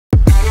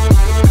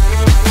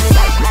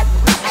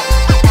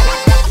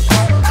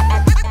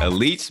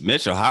Elise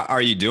Mitchell, how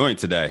are you doing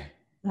today?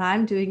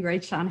 I'm doing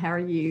great, Sean. How are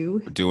you?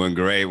 Doing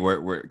great.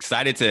 We're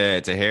excited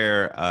to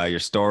hear your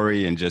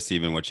story and just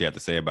even what you have to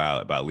say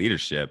about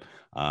leadership.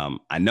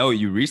 I know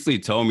you recently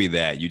told me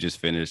that you just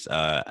finished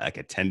like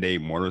a 10-day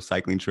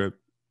motorcycling trip.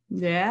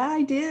 Yeah,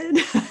 I did.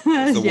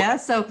 So Yeah,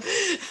 so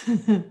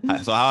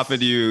so how often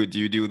do you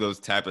do those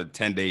type of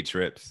 10-day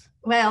trips?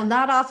 well,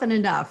 not often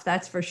enough,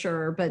 that's for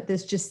sure. But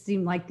this just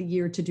seemed like the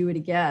year to do it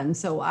again.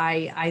 So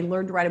I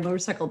learned to ride a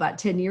motorcycle about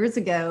 10 years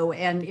ago,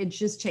 and it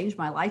just changed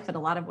my life in a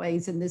lot of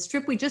ways. And this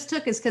trip we just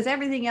took is because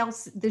everything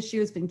else this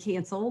year has been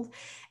canceled.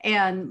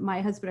 And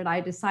my husband and I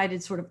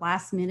decided sort of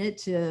last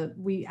minute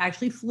we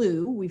actually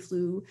flew. We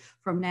flew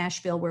from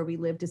Nashville, where we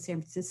lived, to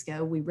San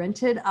Francisco. We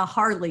rented a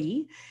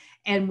Harley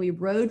and we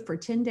rode for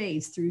 10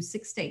 days through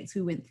 6 states.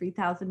 We went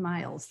 3,000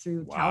 miles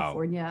through Wow.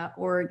 California,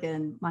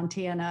 Oregon,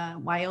 Montana,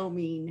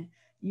 Wyoming,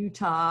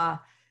 Utah.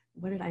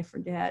 What did I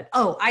forget?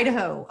 Oh,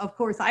 Idaho. Of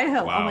course,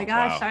 Idaho. Oh my Wow.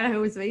 gosh, Wow. Idaho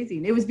was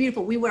amazing. It was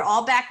beautiful. We were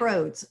all back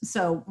roads.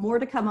 So more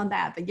to come on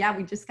that. But yeah,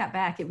 we just got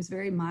back. It was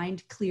very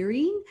mind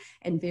clearing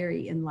and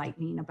very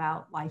enlightening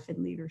about life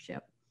and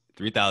leadership.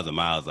 3,000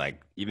 miles,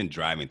 like even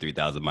driving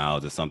 3,000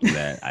 miles is something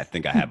that I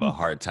think I have a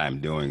hard time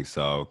doing.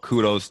 So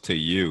kudos to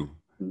you.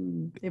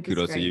 It was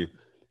Kudos to great. you. Mhm.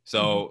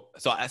 So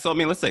I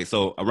mean, let's say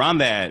so around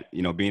that,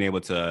 being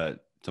able to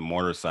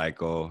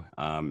motorcycle.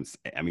 I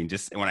mean,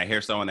 just when I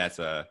hear someone that's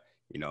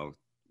you know,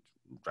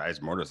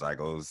 drives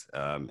motorcycles,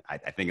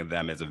 I think of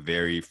them as a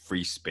very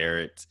free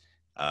spirit.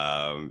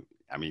 I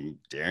mean,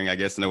 daring, I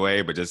guess, in a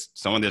way, but just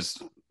someone that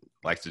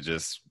likes to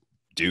just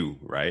do,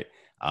 right?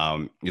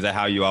 Is that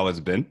how you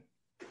always been?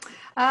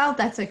 Oh,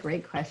 that's a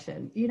great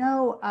question.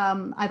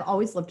 I've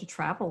always loved to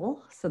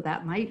travel, so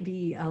that might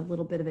be a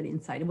little bit of an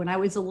insight. When I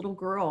was a little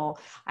girl,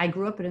 I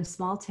grew up in a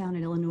small town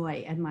in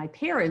Illinois, and my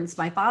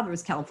father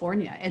was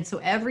California. And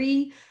so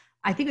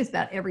I think it was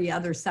about every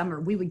other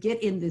summer, we would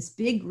get in this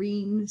big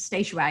green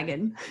station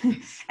wagon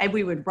and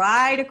we would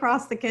ride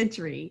across the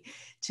country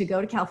to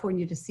go to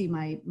California to see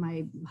my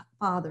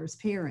father's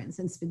parents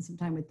and spend some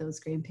time with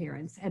those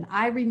grandparents. And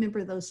I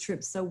remember those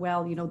trips so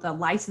well. The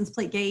license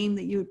plate game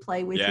that you would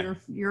play with Yeah.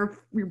 your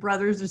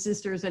brothers or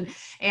sisters,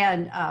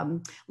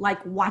 and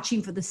like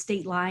watching for the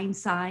state line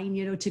sign,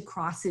 to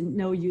cross and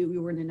know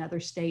you were in another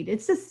state.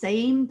 It's the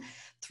same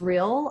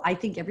thrill. I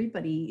think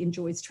everybody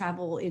enjoys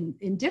travel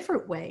in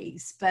different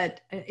ways,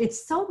 but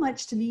it's so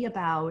much to me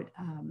about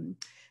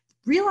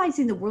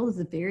realizing the world is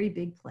a very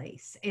big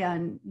place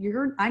and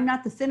I'm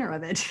not the center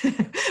of it,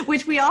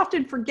 which we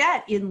often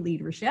forget in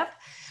leadership.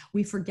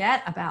 We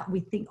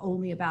think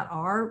only about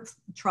our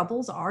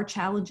troubles, our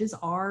challenges,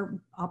 our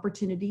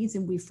opportunities,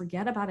 and we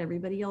forget about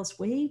everybody else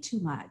way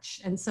too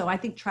much. And so I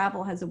think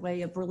travel has a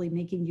way of really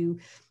making you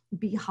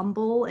be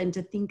humble and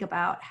to think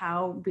about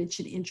how rich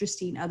and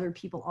interesting other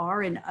people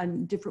are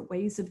and different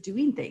ways of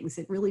doing things.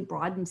 It really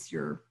broadens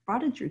your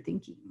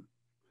thinking.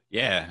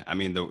 Yeah, I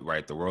mean the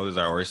world is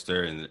our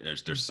oyster, and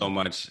there's so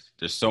much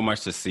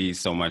to see,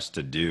 so much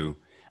to do.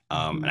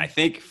 And I Mhm.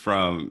 think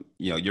from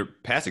your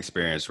past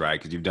experience, right?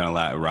 Because you've done a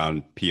lot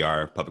around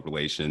PR, public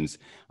relations,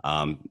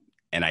 and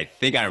I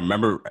think I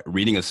remember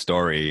reading a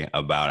story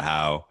about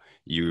how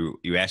you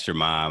asked your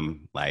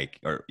mom like,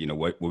 or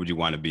what would you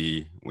want to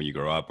be when you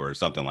grow up, or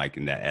something like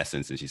in that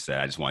essence, and she said,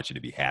 "I just want you to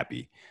be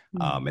happy."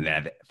 And Mhm.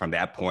 then from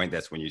that point,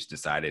 that's when you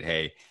decided,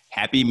 hey,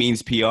 happy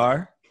means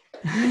PR.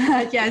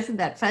 Yeah, isn't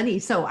that funny?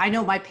 So I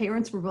know my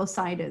parents were both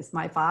scientists.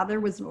 My father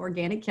was an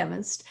organic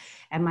chemist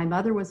and my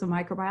mother was a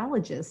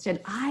microbiologist.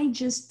 And I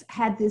just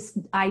had this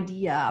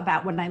idea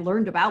about when I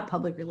learned about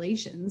public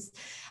relations.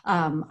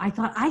 I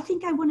thought, I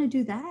think I want to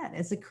do that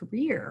as a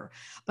career.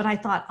 But I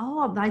thought,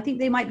 oh, I think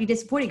they might be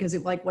disappointed because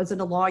it like wasn't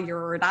a lawyer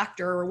or a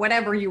doctor or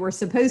whatever you were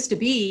supposed to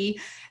be.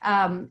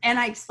 And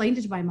I explained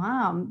it to my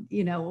mom,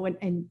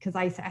 and because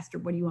I asked her,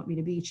 what do you want me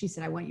to be? She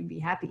said, I want you to be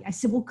happy. I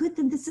said, well, good,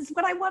 then this is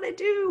what I want to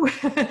do.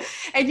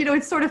 And,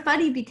 it's sort of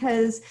funny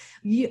because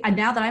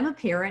now that I'm a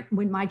parent,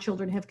 when my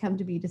children have come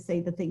to me to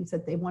say the things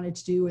that they wanted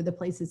to do or the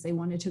places they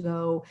wanted to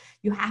go,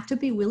 you have to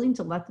be willing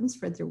to let them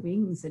spread their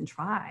wings and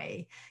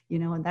try,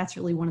 and that's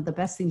really one of the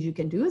best things you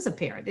can do as a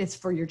parent. It's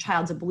for your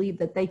child to believe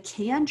that they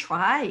can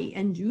try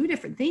and do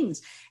different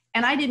things.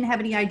 And I didn't have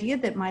any idea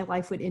that my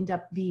life would end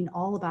up being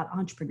all about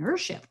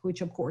entrepreneurship, which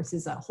of course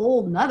is a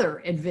whole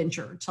nother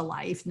adventure to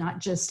life, not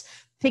just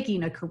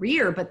picking a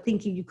career, but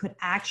thinking you could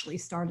actually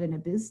start in a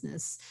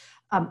business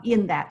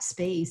in that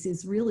space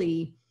is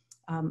really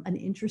an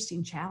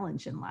interesting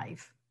challenge in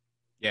life.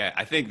 Yeah,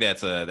 I think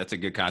that's a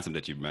good concept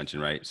that you've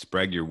mentioned, right?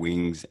 Spread your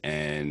wings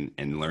and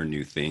learn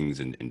new things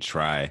and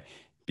try,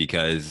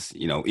 because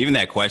even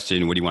that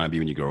question, what do you want to be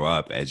when you grow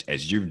up,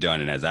 as you've done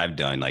and as I've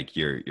done, like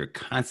you're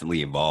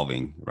constantly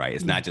evolving, right?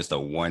 It's not just a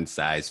one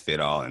size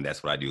fit all, and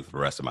that's what I do for the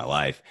rest of my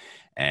life.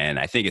 And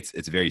I think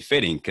it's very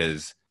fitting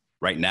because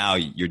right now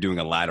you're doing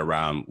a lot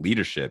around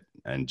leadership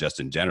and just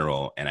in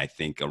general, and I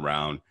think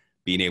around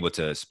being able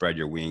to spread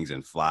your wings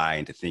and fly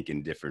and to think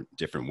in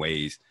different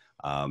ways.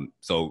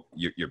 So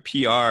your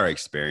PR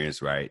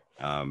experience, right?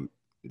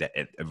 That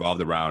it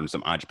evolved around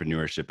some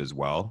entrepreneurship as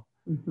well.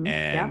 and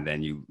Yeah.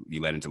 then you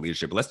led into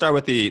leadership. But let's start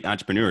with the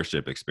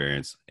entrepreneurship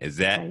experience. Is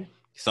that Okay.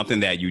 something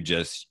that you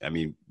just, I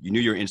mean, you knew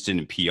you were interested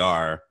in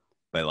PR,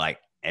 but like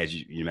as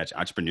you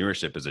mentioned,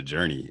 entrepreneurship is a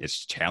journey.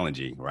 It's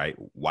challenging, right?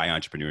 Why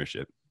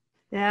entrepreneurship?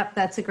 Yeah,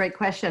 that's a great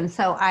question.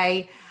 So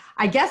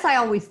I guess I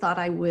always thought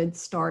I would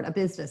start a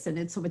business. And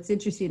it's so it's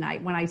interesting.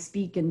 When I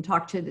speak and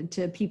talk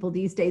to people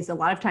these days, a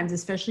lot of times,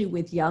 especially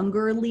with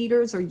younger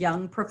leaders or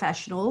young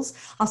professionals,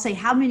 I'll say,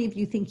 how many of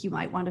you think you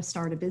might want to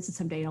start a business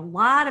someday? And a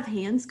lot of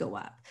hands go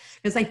up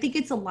because I think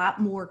it's a lot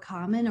more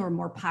common or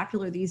more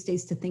popular these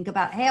days to think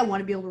about, hey, I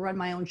want to be able to run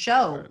my own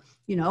show. Right.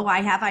 You know,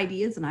 I have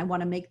ideas and I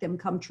want to make them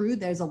come true.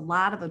 There's a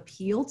lot of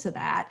appeal to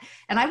that.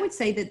 And I would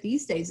say that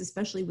these days,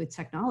 especially with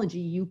technology,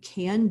 you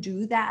can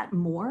do that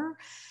more.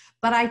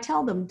 But I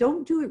tell them,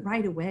 don't do it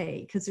right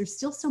away because there's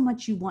still so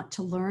much you want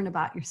to learn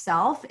about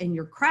yourself and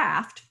your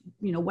craft,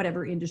 you know,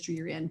 whatever industry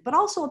you're in, but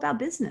also about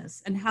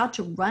business and how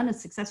to run a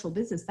successful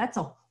business. That's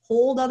a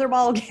whole other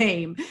ball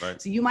game.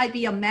 Right. So you might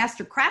be a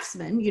master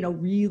craftsman, you know,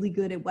 really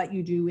good at what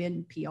you do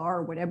in PR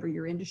or whatever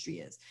your industry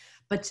is.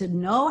 But to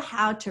know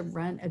how to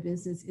run a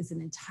business is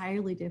an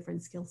entirely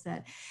different skill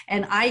set.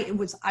 And I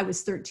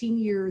was 13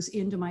 years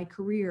into my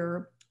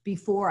career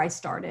before I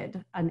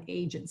started an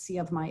agency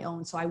of my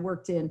own. So I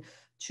worked in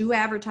two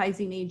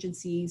advertising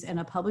agencies and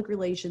a public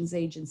relations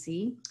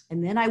agency.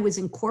 And then I was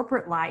in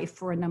corporate life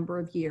for a number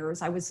of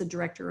years. I was the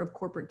director of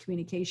corporate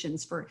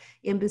communications for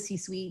Embassy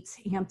Suites,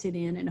 Hampton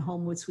Inn, and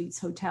Homewood Suites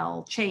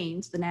hotel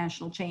chains, the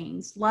national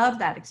chains. Loved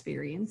that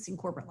experience in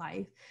corporate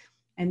life.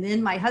 And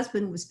then my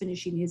husband was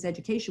finishing his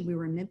education. We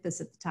were in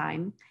Memphis at the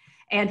time.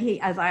 And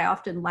he, as I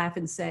often laugh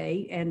and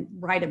say, and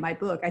write in my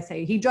book, I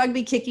say, he drugged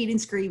me kicking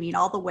and screaming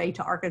all the way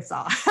to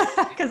Arkansas.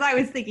 Because I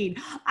was thinking,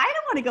 I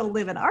don't want to go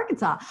live in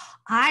Arkansas.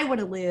 I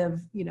want to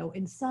live, you know,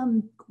 in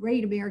some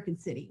great American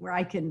city where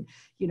I can,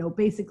 you know,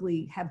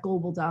 basically have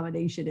global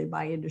domination in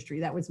my industry.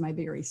 That was my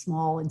very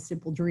small and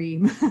simple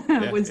dream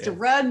was to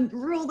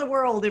rule the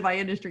world in my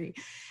industry.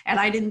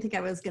 And I didn't think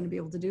I was going to be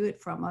able to do it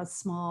from a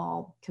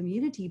small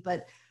community.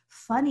 But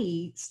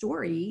funny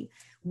story,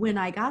 when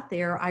I got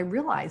there, I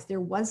realized there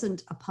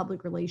wasn't a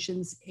public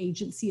relations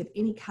agency of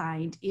any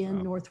kind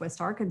in Northwest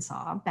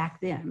Arkansas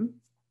back then.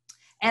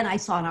 And I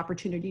saw an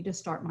opportunity to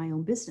start my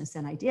own business,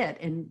 and I did.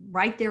 And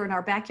right there in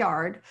our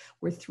backyard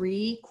were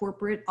three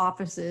corporate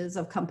offices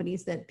of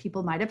companies that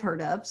people might have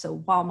heard of. So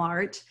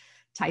Walmart,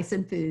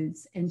 Tyson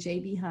Foods, and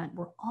JB Hunt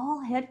were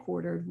all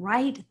headquartered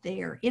right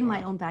there in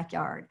my own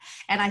backyard.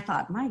 And I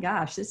thought, my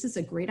gosh, this is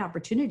a great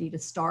opportunity to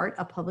start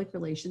a public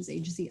relations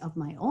agency of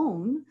my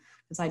own,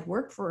 because I'd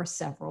worked for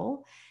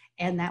several.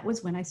 And that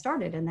was when I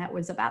started. And that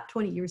was about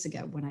 20 years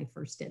ago when I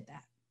first did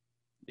that.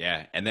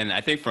 Yeah. And then I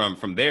think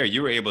from there,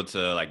 you were able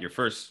to, like, your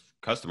first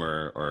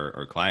customer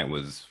or client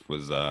was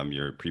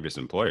your previous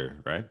employer,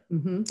 right?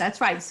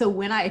 That's right. So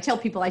when I tell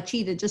people I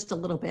cheated just a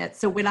little bit.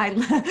 So when I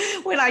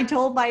when I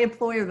told my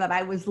employer that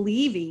I was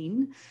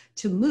leaving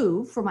to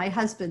move for my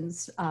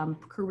husband's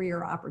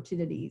career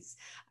opportunities,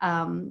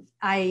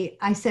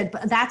 I said,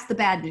 but that's the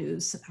bad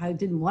news. I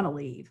didn't want to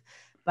leave.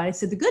 But I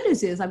said, the good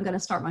news is I'm going to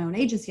start my own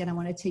agency and I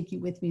want to take you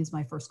with me as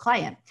my first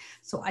client.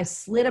 So I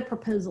slid a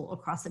proposal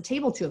across the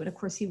table to him. And of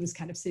course, he was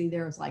kind of sitting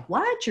there. I was like,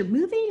 what? You're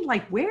moving?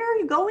 Like, where are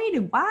you going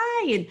and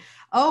why? And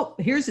oh,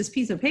 here's this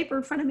piece of paper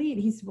in front of me.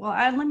 And he said, well,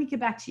 let me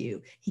get back to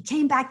you. He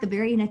came back the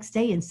very next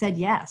day and said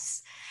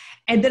yes.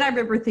 And then I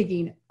remember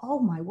thinking, oh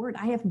my word,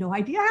 I have no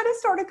idea how to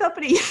start a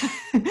company.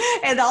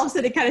 And all of a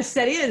sudden it kind of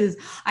set in is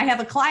I have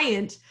a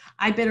client,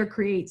 I better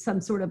create some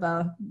sort of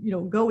a, you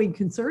know, going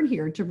concern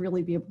here to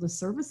really be able to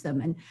service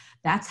them. And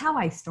that's how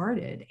I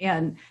started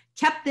and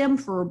kept them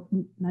for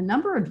a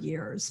number of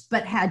years,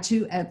 but had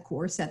to, of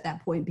course, at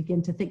that point,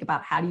 begin to think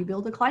about how do you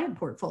build a client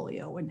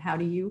portfolio and how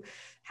do you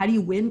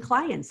win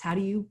clients? How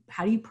do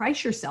you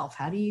price yourself?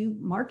 How do you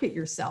market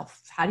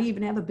yourself? How do you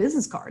even have a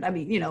business card? I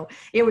mean, you know,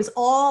 it was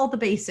all the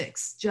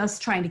basics,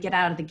 just trying to get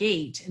out of the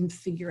gate and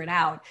figure it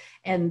out.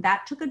 And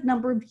that took a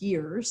number of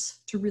years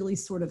to really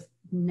sort of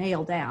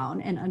nail down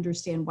and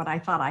understand what I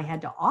thought I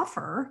had to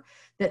offer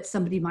that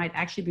somebody might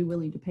actually be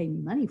willing to pay me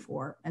money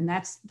for. And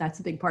that's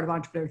a big part of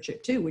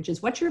entrepreneurship too, which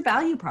is what's your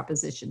value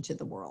proposition to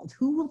the world?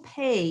 Who will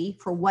pay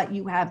for what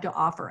you have to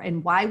offer?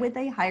 And why would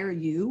they hire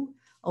you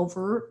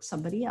over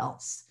somebody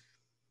else?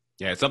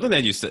 Yeah, it's something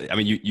that you said. I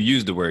mean, you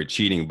used the word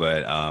cheating,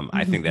 but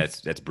I think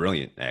that's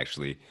brilliant,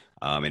 actually,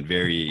 and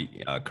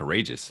very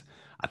courageous.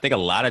 I think a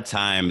lot of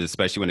times,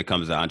 especially when it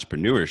comes to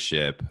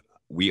entrepreneurship,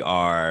 we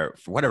are,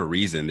 for whatever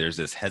reason, there's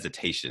this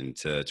hesitation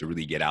to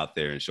really get out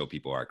there and show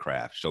people our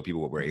craft, show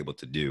people what we're able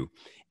to do.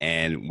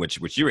 And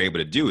what you're able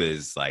to do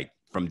is, like,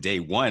 from day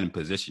one,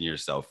 position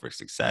yourself for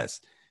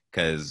success.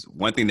 Because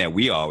one thing that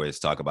we always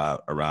talk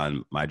about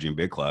around My Dream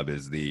Big Club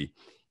is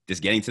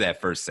just getting to that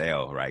first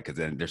sale, right? Because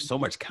then there's so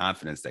much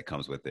confidence that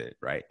comes with it,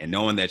 right? And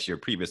knowing that your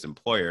previous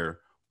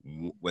employer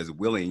was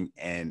willing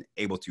and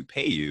able to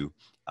pay you,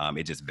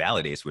 it just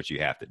validates what you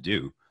have to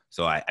do.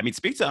 So I mean,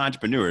 speak to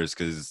entrepreneurs,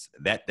 because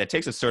that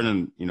takes a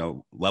certain, you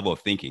know, level of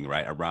thinking,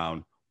 right,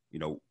 around, you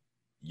know,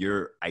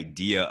 your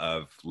idea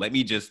of, let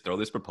me just throw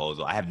this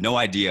proposal. I have no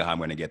idea how I'm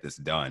going to get this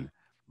done,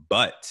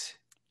 but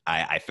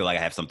I feel like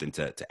I have something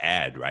to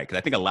add, right? Because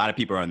I think a lot of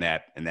people are in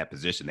that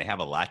position. They have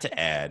a lot to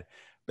add,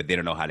 but they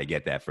don't know how to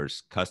get that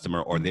first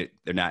customer, or they're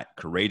not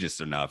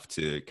courageous enough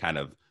to kind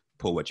of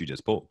pull what you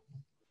just pulled.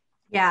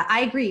 Yeah, I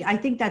agree. I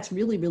think that's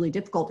really, really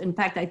difficult. In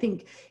fact, I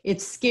think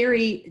it's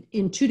scary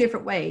in two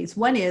different ways.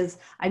 One is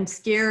I'm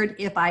scared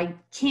if I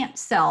can't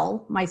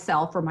sell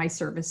myself or my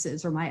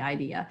services or my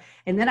idea.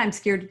 And then I'm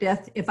scared to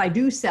death if I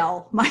do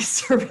sell my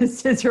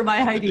services or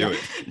my idea.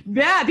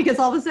 Yeah, because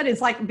all of a sudden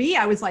it's like me.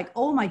 I was like,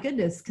 oh my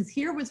goodness, because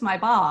here was my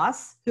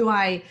boss who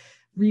I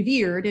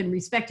revered and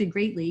respected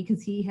greatly,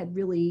 because he had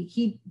really,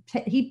 he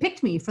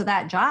picked me for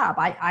that job.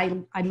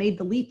 I made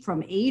the leap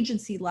from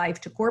agency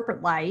life to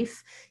corporate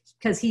life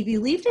because he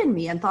believed in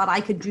me and thought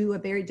I could do a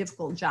very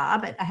difficult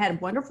job. I had a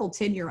wonderful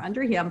tenure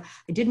under him.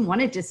 I didn't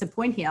want to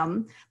disappoint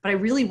him, but I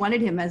really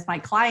wanted him as my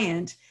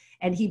client,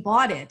 and he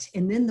bought it.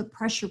 And then the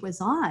pressure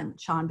was on,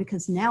 Sean,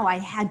 because now I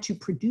had to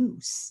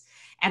produce.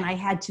 And I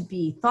had to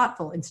be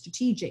thoughtful and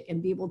strategic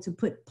and be able to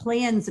put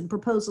plans and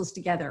proposals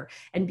together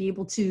and be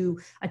able to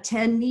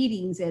attend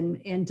meetings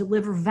and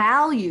deliver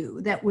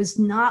value that was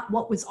not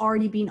what was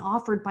already being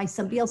offered by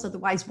somebody else.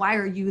 Otherwise, why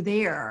are you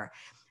there?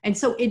 And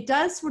so it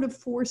does sort of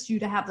force you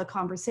to have the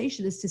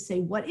conversation, is to say,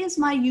 what is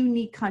my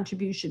unique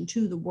contribution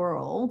to the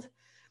world?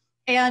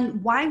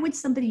 And why would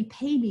somebody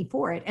pay me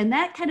for it? And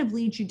that kind of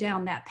leads you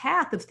down that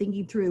path of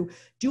thinking through,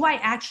 do I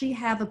actually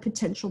have a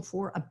potential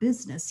for a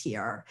business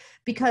here?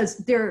 Because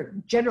there,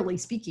 generally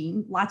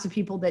speaking, lots of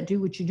people that do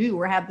what you do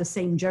or have the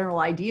same general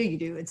idea you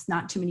do. It's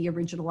not too many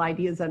original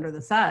ideas under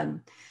the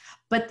sun.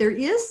 But there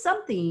is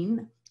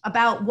something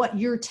about what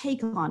your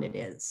take on it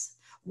is,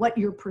 what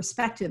your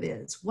perspective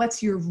is,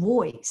 what's your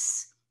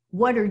voice.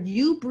 What are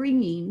you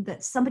bringing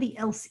that somebody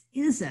else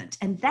isn't?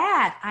 And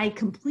that I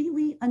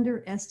completely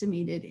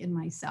underestimated in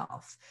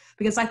myself,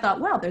 because I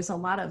thought, well, there's a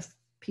lot of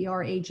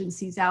PR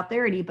agencies out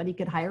there anybody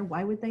could hire.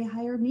 Why would they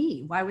hire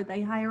me? Why would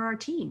they hire our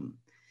team?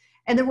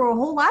 And there were a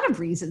whole lot of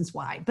reasons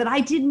why, but I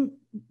didn't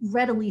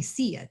readily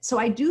see it. So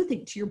I do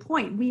think, to your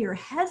point, we are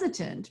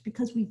hesitant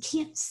because we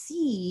can't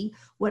see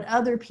what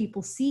other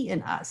people see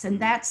in us. And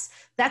that's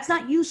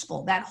not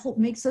useful. That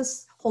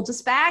holds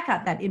us back.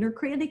 That inner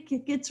critic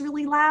gets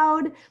really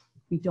loud.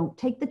 We don't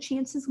take the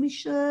chances we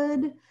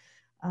should.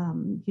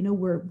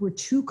 We're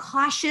too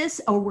cautious,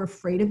 or we're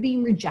afraid of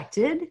being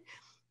rejected.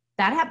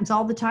 That happens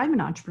all the time in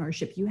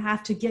entrepreneurship. You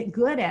have to get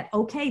good at,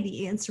 okay,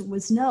 the answer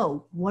was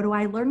no. What do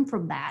I learn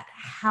from that?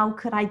 How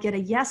could I get a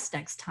yes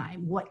next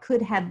time? What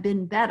could have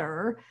been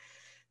better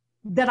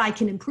that I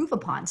can improve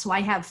upon, so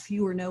I have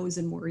fewer no's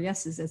and more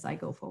yeses as I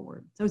go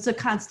forward? So it's a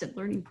constant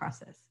learning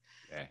process.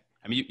 Yeah.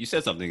 I mean, you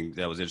said something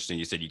that was interesting.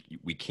 You said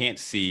we can't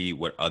see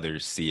what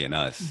others see in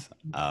us.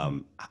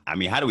 I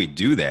mean, how do we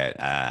do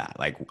that?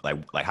 Like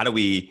how do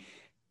we,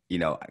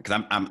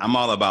 because I'm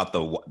all about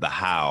the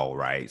how,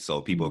 right?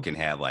 So people can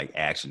have like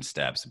action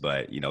steps,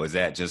 but is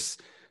that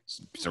just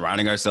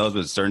surrounding ourselves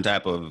with a certain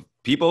type of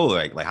people?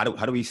 Like how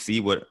do we see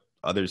what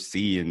others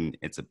see, and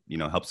it's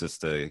helps us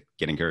to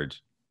get encouraged?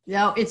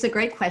 No, it's a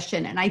great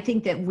question. And I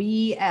think that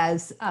we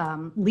as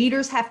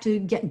leaders have to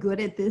get good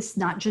at this,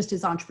 not just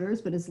as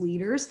entrepreneurs, but as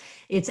leaders.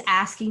 It's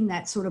asking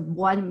that sort of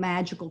one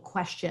magical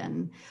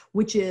question,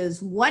 which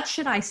is, what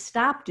should I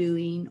stop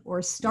doing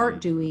or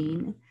start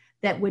doing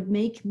that would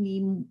make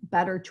me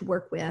better to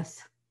work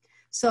with?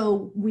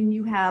 So when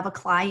you have a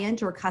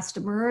client or a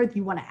customer,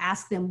 you want to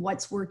ask them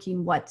what's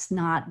working, what's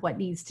not, what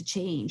needs to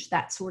change,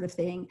 that sort of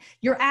thing.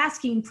 You're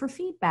asking for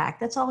feedback.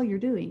 That's all you're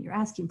doing. You're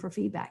asking for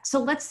feedback. So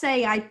let's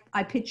say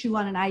I pitch you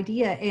on an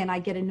idea and I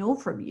get a no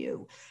from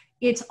you.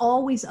 It's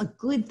always a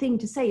good thing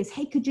to say is,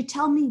 hey, could you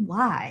tell me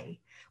why?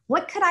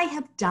 What could I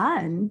have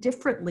done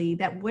differently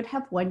that would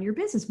have won your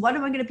business? What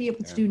am I going to be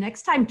able to do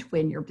next time to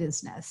win your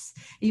business?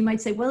 And you might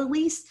say, well, at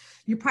least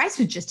your price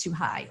was just too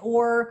high,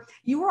 or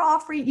you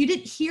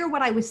didn't hear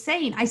what I was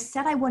saying. I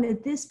said I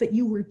wanted this, but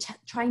you were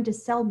trying to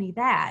sell me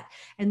that.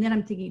 And then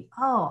I'm thinking,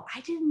 oh,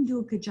 I didn't do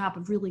a good job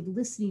of really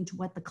listening to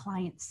what the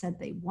client said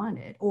they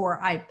wanted,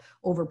 or I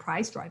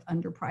overpriced, or I've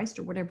underpriced,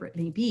 or whatever it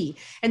may be.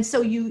 And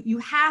so you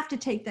have to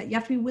take that. You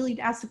have to be willing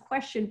to ask the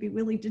question, be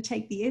willing to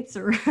take the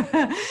answer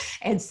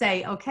and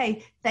say,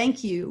 okay,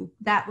 thank you.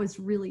 That was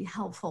really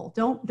helpful.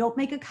 Don't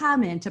make a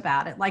comment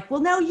about it. Like,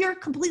 well, no, you're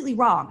completely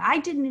wrong. I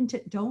didn't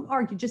don't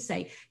argue. Just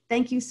say,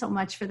 thank you so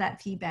much for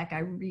that feedback. I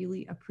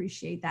really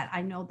appreciate that.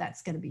 I know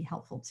that's going to be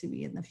helpful to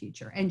me in the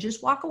future. And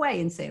just walk away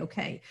and say,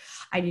 okay,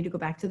 I need to go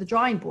back to the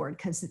drawing board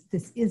because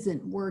this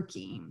isn't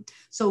working.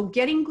 So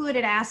getting good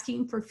at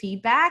asking for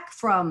feedback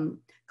from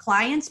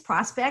clients,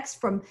 prospects,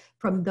 from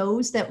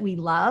those that we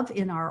love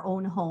in our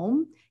own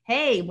home.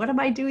 Hey, what am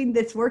I doing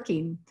that's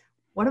working?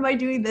 What am I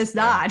doing that's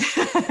not?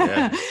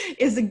 Yeah.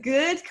 Is a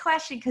good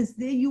question, because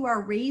then you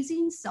are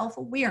raising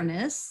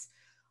self-awareness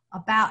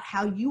about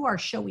how you are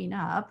showing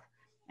up.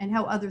 and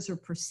how others are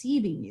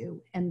perceiving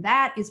you. And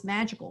that is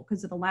magical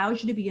because it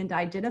allows you to begin to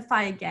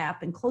identify a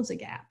gap and close a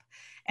gap.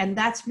 And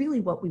that's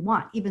really what we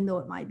want. Even though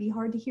it might be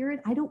hard to hear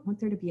it, I don't want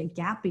there to be a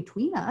gap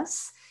between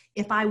us.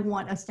 If I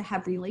want us to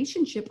have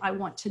relationship, I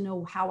want to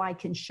know how I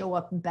can show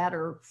up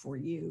better for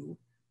you.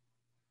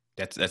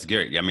 That's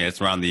good. I mean,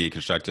 it's around the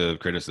constructive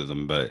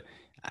criticism, but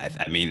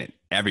I mean,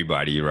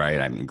 everybody, right?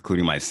 I mean,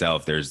 including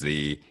myself, there's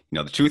the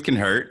truth can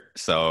hurt.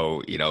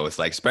 So, it's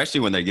like,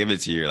 especially when they give it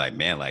to you, you're like,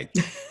 man, like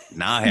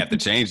now I have to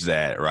change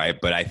that. Right.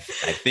 But I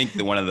think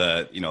that one of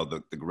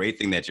the great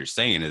thing that you're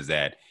saying is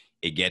that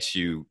it gets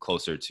you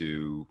closer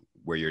to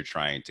where you're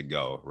trying to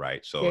go.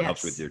 Right. So it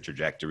helps with your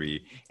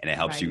trajectory and it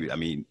helps you. I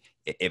mean,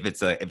 if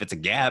it's a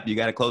gap, you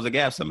got to close the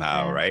gap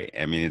somehow, right?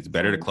 I mean, it's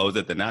better to close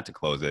it than not to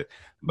close it.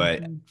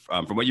 But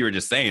from what you were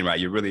just saying, right,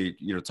 you're really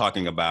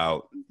talking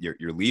about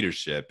your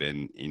leadership,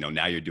 and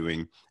now you're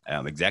doing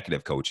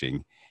executive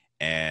coaching,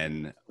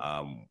 and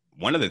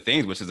one of the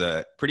things, which is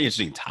a pretty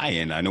interesting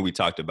tie-in. I know we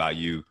talked about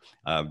you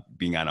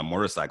being on a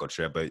motorcycle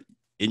trip, but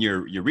in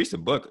your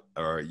recent book,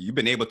 or you've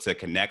been able to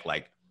connect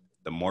like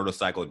the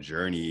motorcycle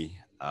journey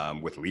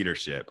with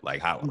leadership.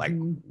 Like like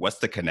what's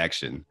the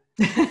connection?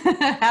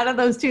 How do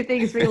those two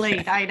things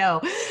relate? I know.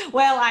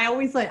 Well,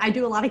 I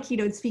do a lot of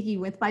keynote speaking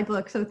with my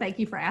book. So thank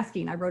you for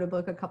asking. I wrote a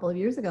book a couple of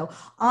years ago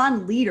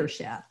on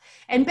leadership.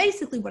 And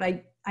basically what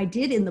I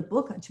did in the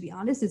book, to be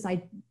honest, is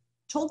I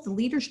told the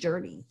leader's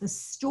journey, the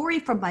story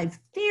from my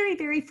very,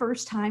 very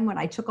first time when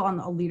I took on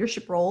a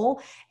leadership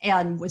role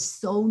and was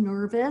so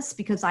nervous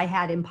because I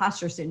had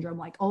imposter syndrome.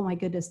 Like, oh my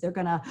goodness, they're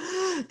gonna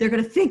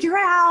figure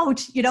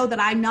out, that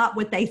I'm not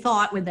what they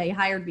thought when they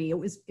hired me.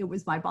 It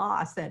was my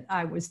boss that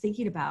I was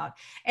thinking about.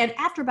 And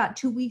after about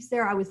 2 weeks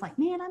there, I was like,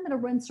 man, I'm gonna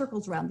run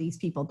circles around these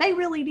people. They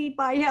really need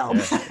my help.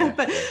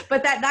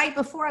 But that night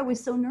before, I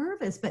was so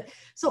nervous.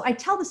 So I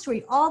tell the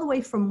story all the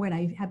way from when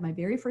I had my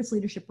very first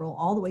leadership role,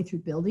 all the way through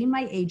building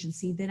my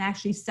agency, then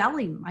actually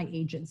selling my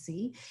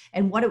agency,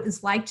 and what it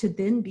was like to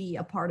then be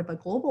a part of a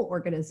global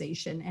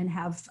organization and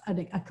have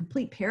a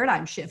complete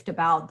paradigm shift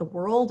about the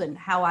world and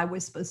how I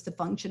was supposed to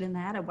function in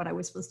that and what I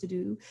was supposed to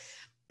do.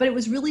 But it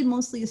was really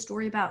mostly a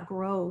story about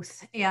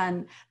growth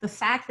and the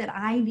fact that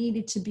I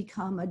needed to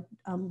become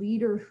a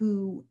leader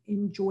who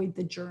enjoyed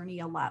the journey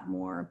a lot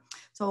more.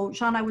 So,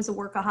 Sean, I was a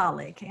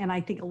workaholic, and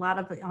I think a lot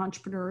of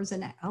entrepreneurs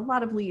and a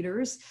lot of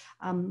leaders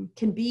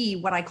can be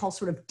what I call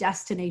sort of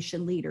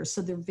destination leaders.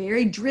 So they're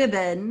very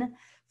driven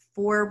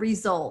for a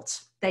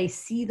result. They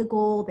see the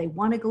goal, they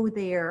want to go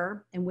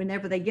there, and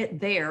whenever they get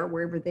there,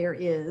 wherever there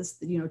is,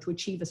 to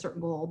achieve a certain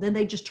goal, then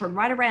they just turn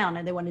right around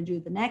and they want to do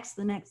the next.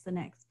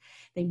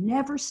 They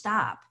never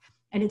stop,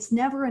 and it's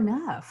never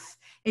enough.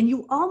 And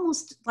you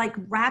almost like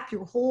wrap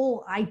your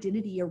whole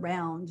identity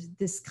around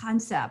this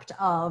concept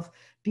of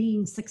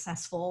being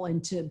successful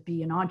and to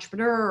be an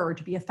entrepreneur or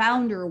to be a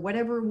founder, or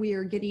whatever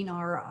we're getting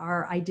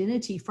our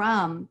identity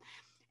from.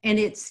 And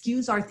it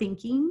skews our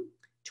thinking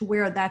to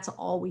where that's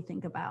all we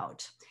think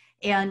about.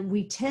 And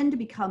we tend to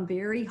become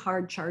very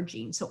hard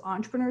charging. So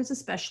entrepreneurs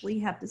especially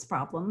have this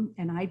problem,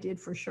 and I did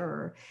for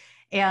sure.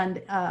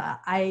 And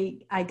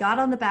I got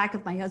on the back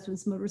of my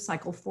husband's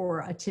motorcycle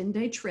for a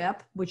 10-day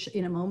trip, which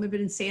in a moment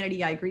of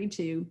insanity, I agreed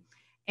to.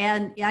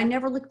 And I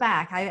never looked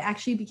back. I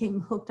actually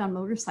became hooked on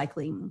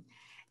motorcycling.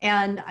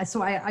 And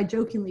so I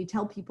jokingly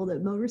tell people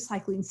that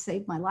motorcycling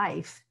saved my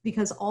life,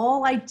 because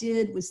all I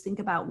did was think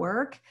about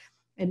work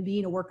and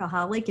being a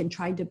workaholic and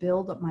trying to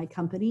build up my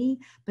company.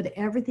 But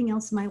everything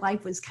else in my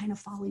life was kind of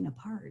falling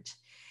apart.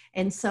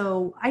 And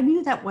so I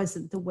knew that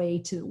wasn't the way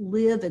to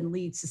live and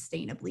lead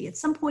sustainably. At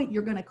some point,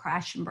 you're going to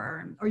crash and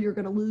burn, or you're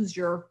going to lose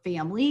your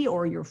family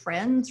or your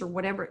friends or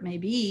whatever it may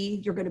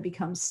be. You're going to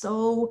become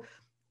so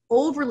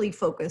overly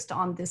focused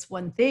on this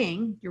one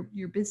thing,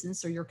 your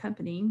business or your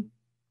company,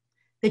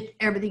 that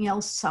everything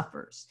else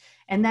suffers.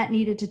 And that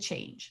needed to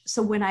change.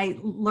 So when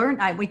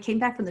we came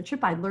back from the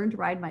trip, I learned to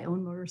ride my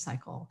own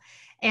motorcycle.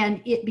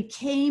 And it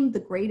became the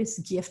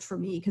greatest gift for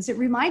me, because it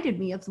reminded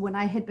me of when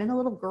I had been a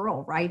little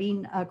girl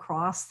riding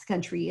across the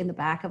country in the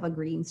back of a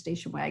green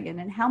station wagon,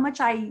 and how much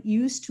I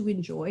used to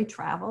enjoy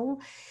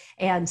travel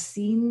and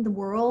seeing the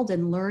world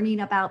and learning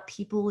about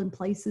people and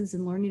places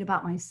and learning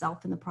about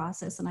myself in the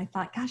process. And I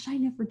thought, gosh, I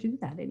never do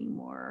that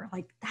anymore.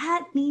 Like,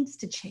 that needs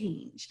to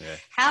change. Yeah.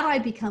 How do I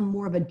become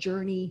more of a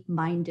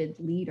journey-minded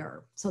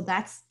leader? So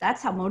that's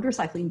how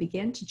motorcycling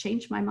began to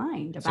change my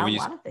mind about a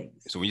lot of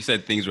things. So when you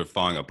said things were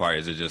falling apart,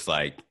 is it just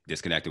like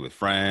disconnected with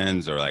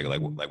friends, or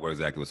like what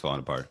exactly was falling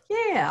apart?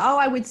 Yeah. Oh,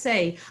 I would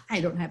say I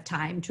don't have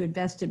time to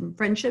invest in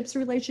friendships,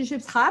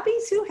 relationships,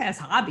 hobbies. Who has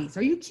hobbies?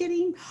 Are you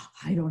kidding?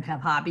 I don't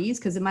have hobbies,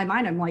 because in my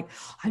mind, I'm like,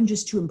 I'm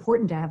just too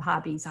important to have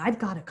hobbies. I've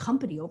got a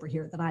company over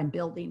here that I'm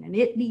building, and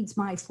it needs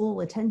my full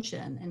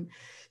attention. And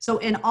so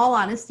in all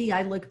honesty,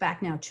 I look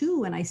back now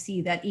too, and I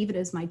see that even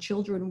as my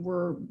children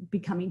were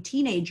becoming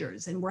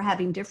teenagers and were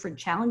having different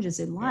challenges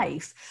in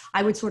life,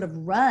 I would sort of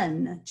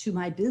run to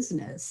my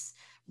business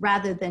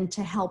rather than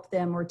to help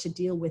them or to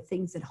deal with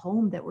things at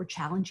home that were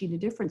challenging and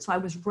different. So I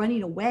was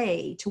running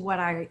away to what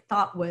I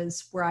thought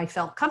was where I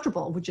felt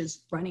comfortable, which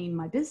is running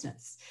my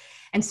business.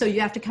 And so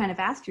you have to kind of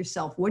ask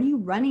yourself, what are you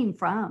running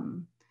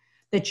from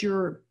that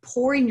you're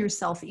pouring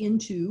yourself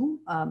into,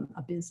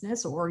 a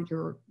business or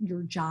your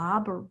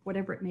job or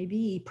whatever it may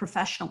be,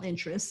 professional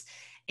interests?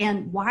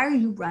 And why are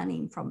you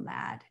running from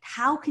that?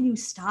 How can you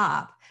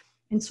stop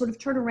and sort of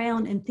turn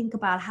around and think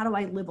about, how do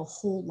I live a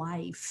whole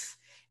life?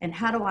 And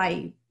how do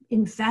I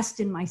invest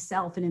in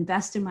myself and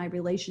invest in my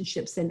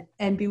relationships,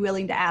 and be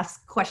willing to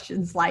ask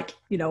questions like,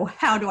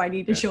 how do I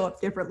need to show up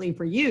differently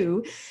for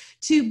you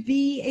to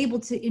be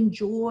able to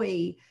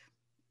enjoy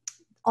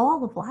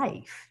all of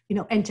life,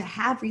 and to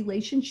have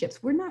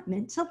relationships. We're not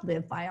meant to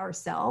live by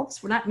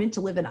ourselves. We're not meant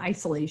to live in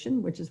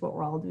isolation, which is what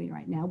we're all doing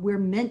right now. We're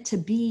meant to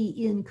be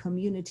in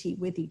community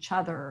with each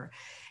other.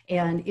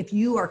 And if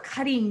you are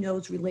cutting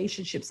those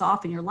relationships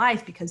off in your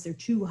life because they're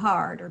too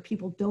hard or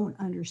people don't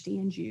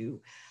understand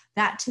you,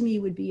 that to me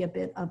would be a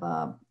bit of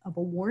a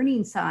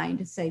warning sign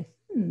to say,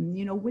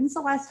 when's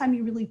the last time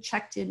you really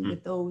checked in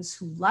with those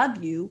who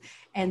love you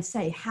and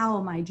say, how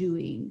am I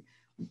doing?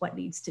 What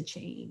needs to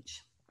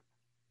change?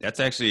 That's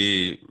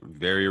actually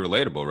very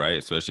relatable, right?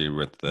 Especially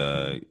with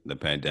the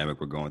pandemic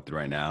we're going through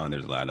right now, and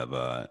there's a lot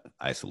of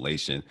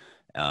isolation.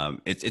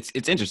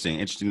 It's interesting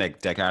that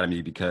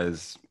dichotomy,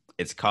 because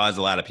it's caused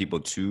a lot of people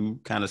to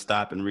kind of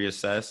stop and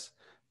reassess.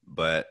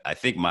 But I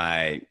think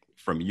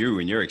from you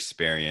and your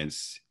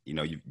experience,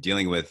 you're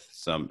dealing with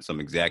some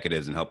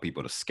executives and help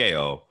people to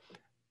scale.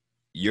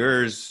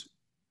 Yours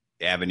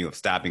avenue of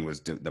stopping was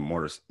the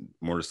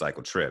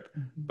motorcycle trip.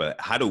 But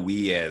how do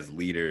we as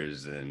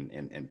leaders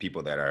and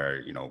people that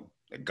are,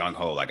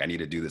 gung-ho, like I need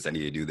to do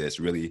this,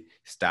 really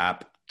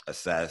stop,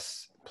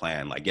 assess,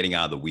 plan, like getting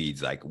out of the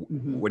weeds? Like,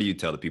 what do you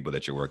tell the people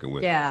that you're working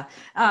with? Yeah,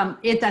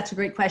 that's a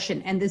great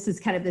question. And this is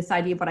kind of this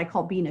idea of what I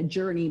call being a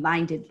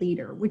journey-minded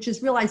leader, which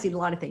is realizing a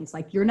lot of things.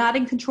 Like, you're not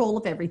in control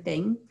of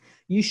everything.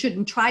 You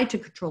shouldn't try to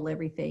control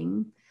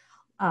everything.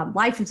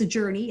 Life is a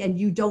journey, and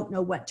you don't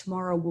know what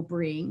tomorrow will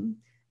bring.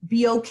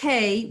 Be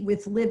okay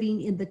with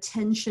living in the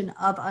tension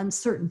of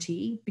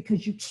uncertainty,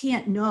 because you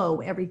can't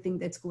know everything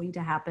that's going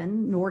to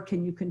happen, nor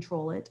can you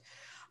control it.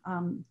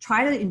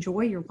 Try to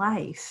enjoy your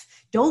life.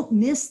 Don't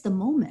miss the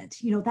moment.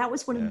 That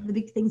was one of the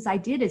big things I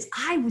did, is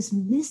I was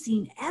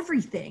missing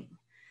everything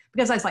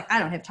because I was like, I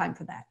don't have time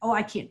for that. Oh,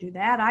 I can't do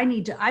that.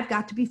 I've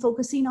got to be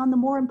focusing on the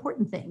more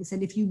important things.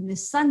 And if you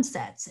miss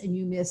sunsets, and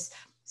you miss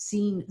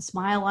seeing a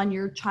smile on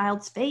your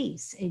child's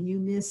face, and you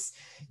miss,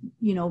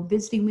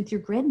 visiting with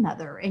your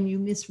grandmother, and you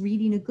miss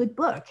reading a good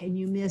book, and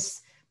you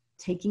miss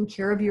taking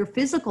care of your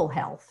physical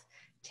health,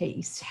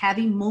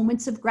 having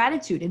moments of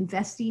gratitude,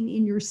 investing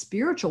in your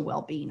spiritual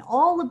well-being.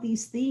 All of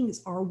these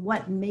things are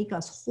what make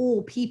us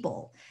whole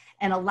people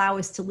and allow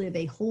us to live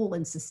a whole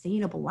and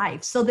sustainable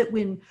life, so that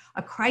when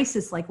a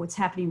crisis like what's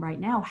happening right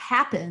now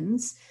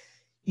happens,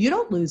 you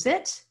don't lose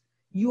it.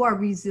 You are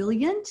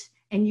resilient,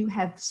 and you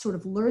have sort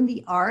of learned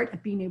the art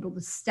of being able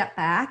to step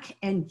back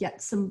and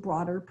get some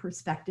broader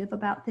perspective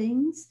about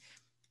things,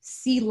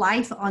 see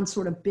life on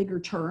sort of bigger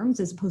terms,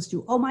 as opposed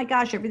to, oh my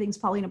gosh, everything's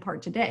falling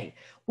apart today.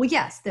 Well,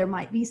 yes, there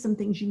might be some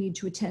things you need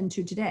to attend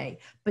to today,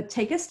 but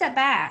take a step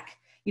back.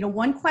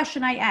 One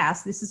question I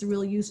ask, this is a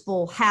really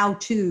useful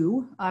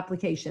how-to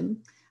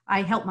application.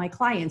 I help my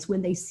clients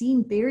when they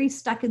seem very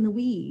stuck in the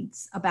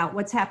weeds about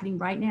what's happening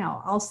right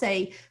now. I'll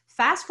say,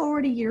 fast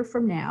forward a year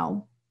from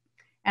now,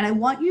 and I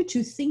want you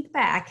to think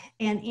back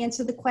and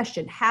answer the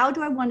question, how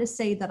do I want to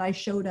say that I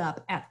showed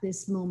up at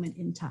this moment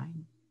in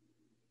time?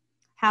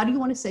 How do you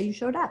want to say you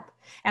showed up?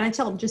 And I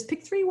tell them, just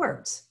pick 3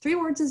 words. 3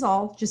 words is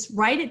all. Just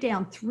write it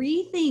down.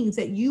 3 things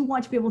that you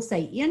want to be able to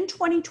say, in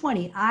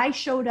 2020, I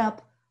showed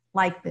up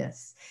like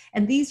this.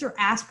 And these are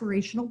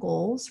aspirational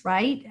goals,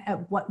 right?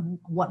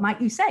 What might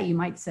you say? You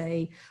might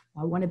say,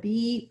 I want to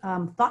be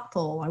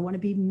thoughtful. I want to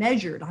be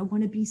measured. I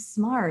want to be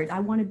smart. I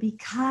want to be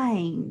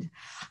kind.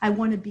 I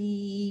want to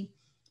be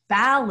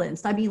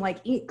balanced. I mean, like,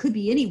 it could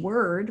be any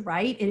word,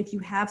 right? And if you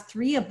have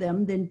 3 of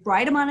them, then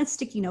write them on a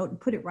sticky note and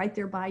put it right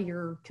there by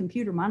your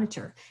computer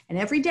monitor. And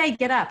every day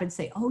get up and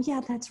say, oh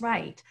yeah, that's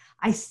right.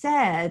 I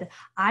said,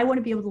 I want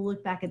to be able to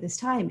look back at this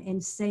time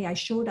and say, I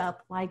showed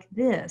up like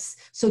this.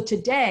 So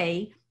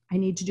today I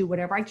need to do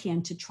whatever I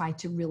can to try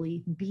to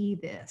really be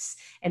this.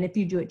 And if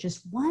you do it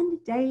just one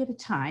day at a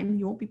time,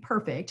 you won't be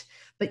perfect,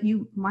 but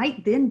you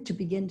might then to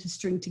begin to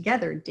string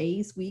together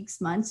days, weeks,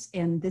 months,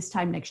 and this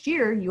time next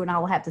year, you and I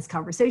will have this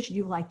conversation.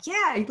 You're like,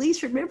 yeah,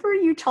 Elise, remember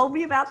you told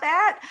me about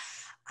that?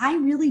 I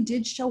really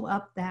did show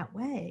up that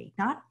way.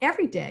 Not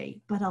every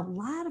day, but a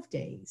lot of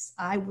days.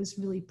 I was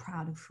really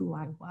proud of who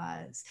I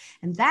was.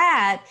 And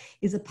that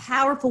is a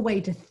powerful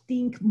way to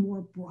think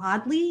more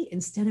broadly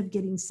instead of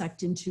getting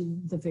sucked into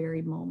the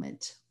very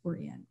moment we're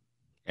in.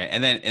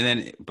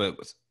 But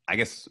I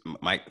guess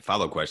my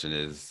follow-up question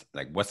is,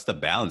 like, what's the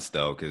balance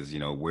though? Because,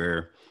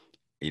 we're,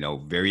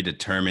 very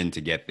determined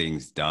to get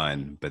things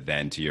done. But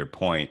then to your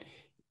point,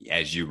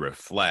 as you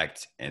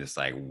reflect, and it's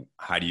like,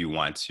 how do you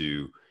want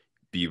to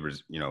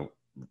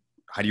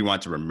how do you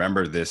want to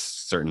remember this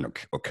certain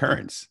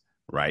occurrence,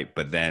 right?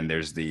 But then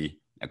there's the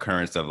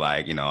occurrence of,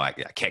 like, I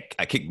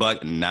kick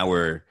butt, and now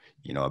we're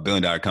 $1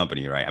 billion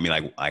company, right? I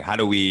mean, like how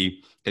do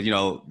we,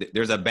 because,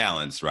 there's a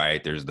balance,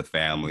 right? There's the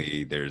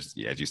family, there's,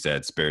 as you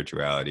said,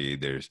 spirituality,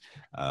 there's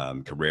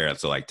career.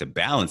 So like to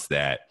balance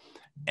that,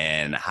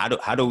 and how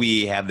do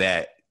we have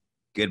that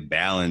good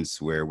balance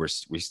where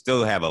we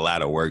still have a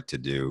lot of work to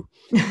do,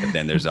 but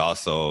then there's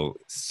also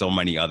so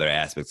many other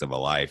aspects of a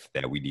life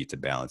that we need to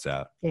balance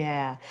out.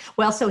 Yeah.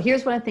 Well, so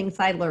here's one of the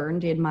things I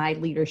learned in my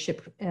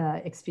leadership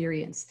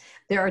experience.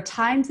 There are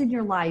times in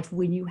your life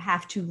when you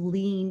have to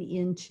lean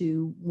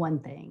into one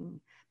thing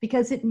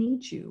because it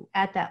needs you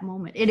at that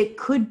moment. And it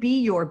could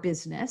be your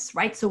business,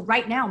 right? So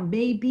right now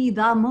may be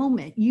the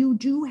moment you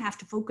do have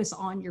to focus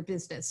on your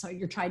business. So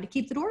you're trying to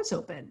keep the doors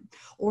open,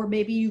 or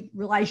maybe you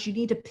realize you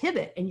need to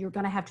pivot and you're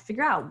going to have to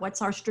figure out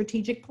what's our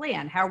strategic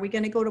plan? How are we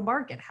going to go to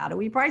market? How do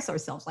we price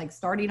ourselves? Like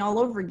starting all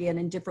over again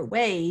in different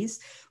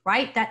ways,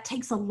 right? That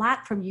takes a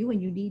lot from you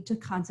and you need to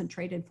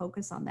concentrate and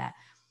focus on that.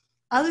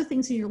 Other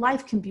things in your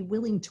life can be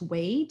willing to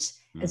wait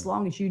as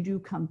long as you do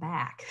come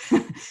back.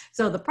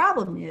 So the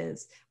problem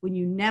is when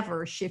you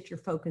never shift your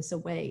focus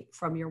away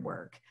from your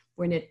work,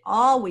 when it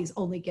always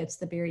only gets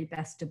the very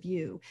best of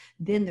you,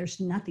 then there's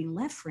nothing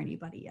left for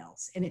anybody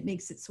else. And it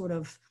makes it sort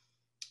of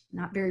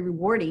not very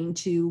rewarding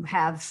to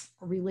have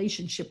a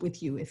relationship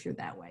with you if you're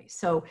that way.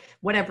 So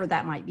whatever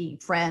that might be,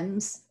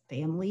 friends,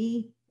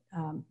 family,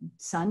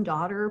 son,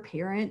 daughter,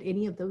 parent,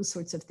 any of those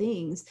sorts of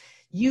things,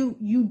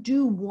 you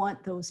do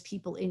want those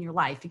people in your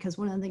life, because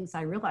one of the things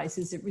I realize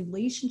is that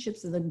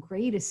relationships are the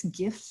greatest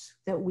gifts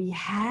that we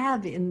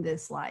have in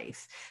this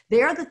life.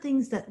 They're the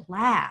things that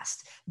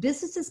last.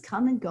 Businesses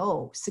come and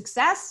go.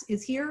 Success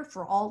is here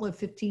for all of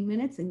 15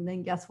 minutes, and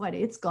then guess what?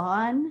 It's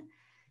gone.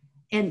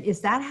 And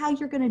is that how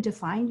you're going to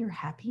define your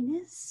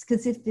happiness?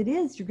 Because if it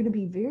is, you're going to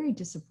be very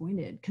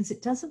disappointed because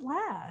it doesn't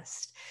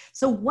last.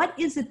 So what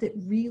is it that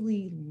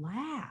really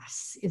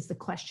lasts is the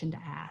question to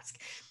ask.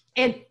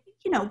 And,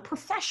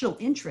 professional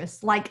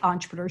interests like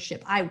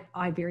entrepreneurship,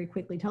 I very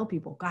quickly tell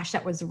people, gosh,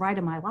 that was the ride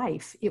of my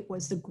life. It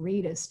was the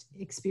greatest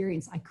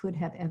experience I could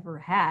have ever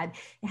had.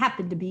 It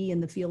happened to be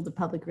in the field of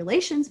public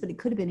relations, but it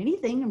could have been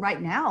anything. And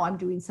right now I'm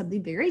doing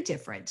something very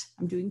different.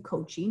 I'm doing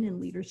coaching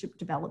and leadership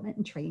development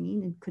and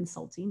training and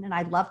consulting. And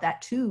I love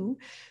that too.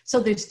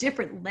 So there's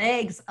different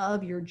legs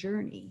of your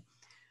journey.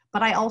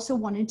 But I also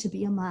wanted to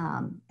be a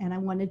mom, and I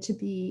wanted to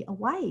be a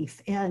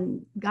wife.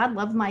 And God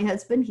loved my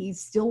husband.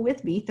 He's still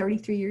with me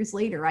 33 years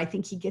later. I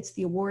think he gets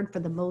the award for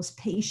the most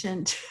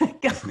patient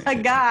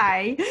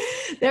guy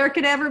there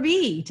could ever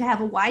be, to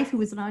have a wife who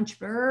was an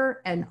entrepreneur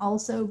and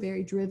also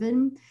very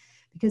driven,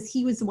 because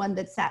he was the one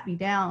that sat me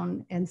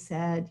down and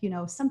said,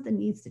 something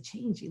needs to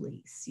change,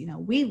 Elise.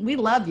 We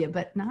love you,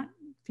 but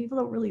people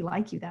don't really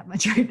like you that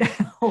much right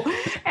now.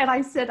 And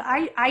I said,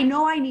 I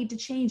know I need to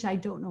change. I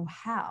don't know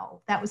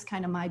how. That was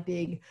kind of my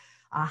big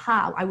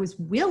aha. I was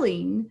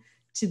willing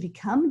to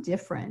become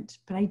different,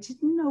 but I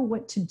didn't know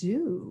what to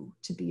do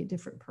to be a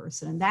different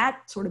person. And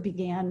that sort of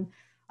began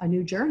a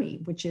new journey,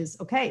 which is,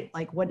 okay,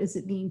 like, what does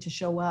it mean to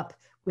show up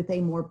with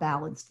a more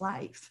balanced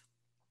life?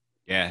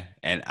 Yeah.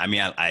 And I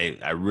mean,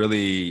 I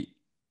really,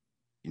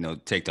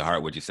 take to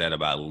heart what you said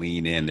about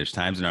lean in. There's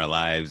times in our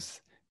lives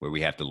where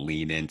we have to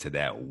lean into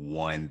that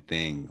one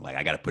thing. Like,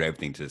 I got to put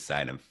everything to the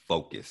side and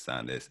focus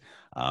on this.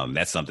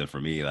 That's something for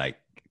me, like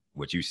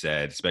what you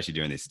said, especially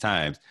during these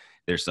times.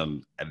 There's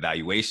some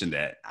evaluation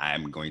that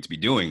I'm going to be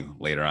doing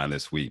later on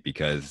this week,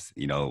 because,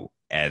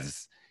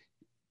 as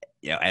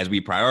we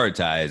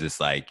prioritize, it's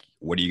like,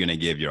 what are you going to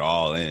give your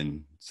all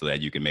in so that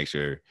you can make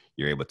sure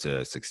you're able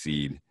to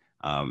succeed?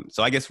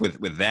 So I guess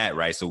with that,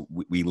 right? So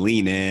we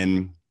lean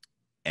in,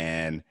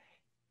 and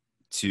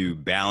to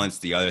balance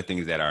the other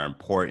things that are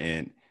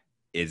important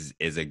is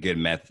a good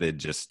method.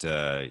 Just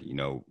to,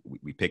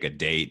 we pick a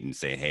date and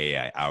say,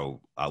 hey,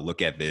 I'll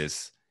look at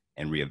this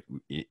and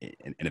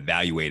and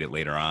evaluate it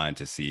later on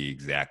to see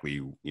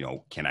exactly,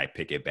 can I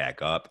pick it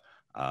back up?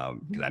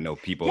 Because I know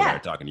people that are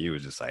talking to you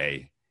is just like,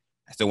 hey,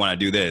 I still want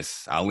to do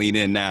this. I'll lean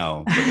in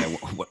now, but then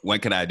when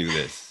can I do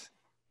this?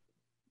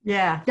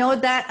 Yeah, no,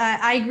 that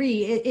I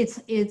agree.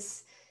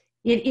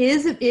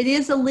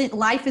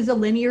 Life is a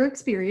linear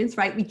experience,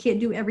 right? We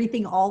can't do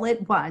everything all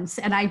at once.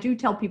 And I do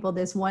tell people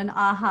this one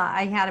aha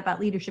I had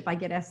about leadership. I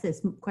get asked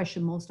this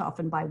question most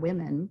often by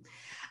women,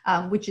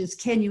 which is,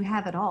 can you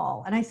have it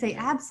all? And I say,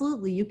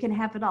 absolutely, you can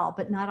have it all,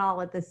 but not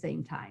all at the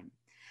same time.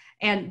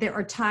 And there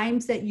are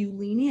times that you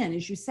lean in,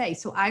 as you say.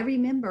 So I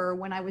remember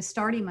when I was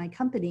starting my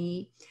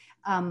company,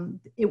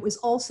 it was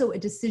also a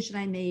decision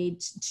I made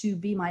to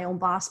be my own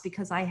boss,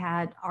 because I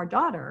had our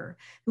daughter,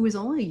 who was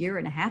only a year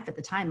and a half at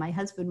the time. My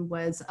husband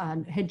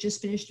had just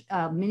finished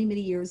many,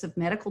 many years of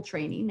medical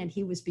training, and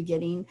he was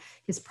beginning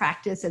his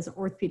practice as an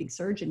orthopedic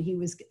surgeon. He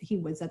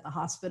was at the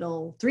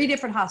hospital, 3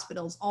 different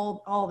hospitals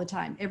all the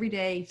time, every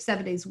day,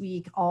 7 days a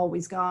week,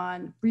 always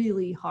gone,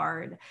 really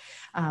hard.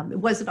 It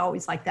wasn't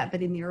always like that,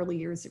 but in the early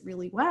years, it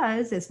really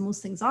was, as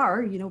most things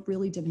are,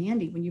 really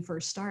demanding when you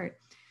first start.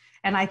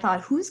 And I thought,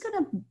 who's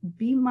going to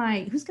be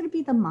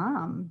the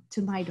mom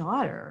to my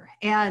daughter?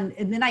 And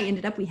then I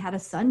ended up, we had a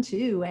son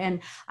too.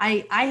 And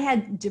I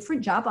had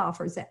different job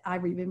offers that I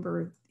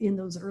remember in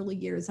those early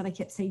years. And I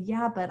kept saying,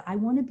 yeah, but I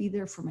want to be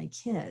there for my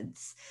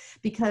kids,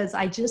 because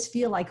I just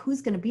feel like,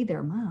 who's going to be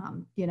their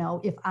mom,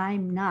 if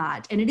I'm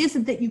not? And it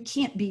isn't that you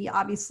can't be.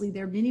 Obviously,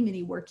 there are many,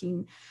 many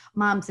working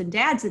moms and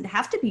dads that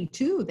have to be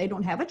too. They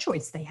don't have a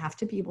choice. They have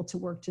to be able to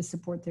work to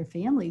support their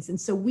families. And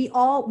so we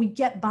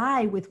get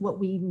by with what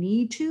we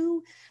need to,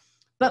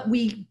 but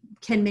we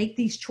can make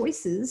these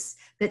choices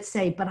that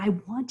say, but I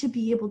want to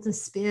be able to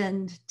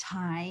spend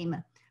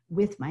time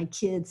with my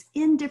kids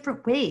in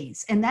different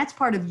ways. And that's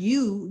part of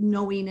you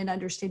knowing and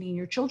understanding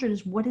your children,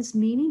 is what is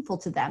meaningful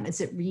to them. Is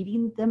it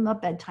reading them a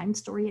bedtime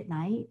story at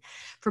night?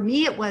 For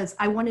me, it was,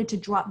 I wanted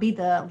to be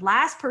the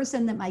last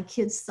person that my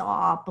kids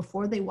saw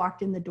before they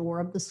walked in the door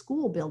of the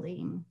school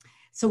building.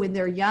 So in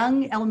their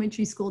young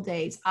elementary school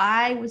days,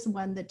 I was the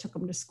one that took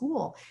them to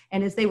school.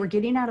 And as they were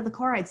getting out of the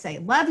car, I'd say,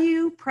 love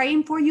you,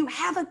 praying for you,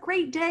 have a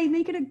great day,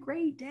 make it a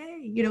great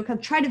day.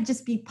 Try to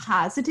just be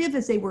positive,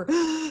 as they were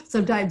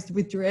sometimes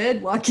with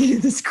dread walking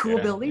into the school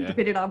building,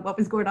 depending on what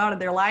was going on in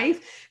their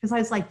life. Because I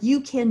was like, you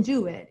can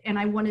do it. And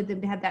I wanted them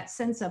to have that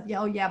sense of,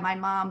 oh yeah, my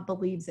mom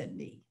believes in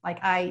me.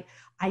 Like I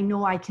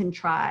know I can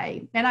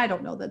try. And I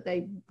don't know that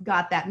they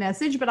got that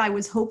message, but I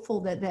was hopeful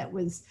that that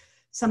was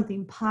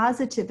something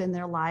positive in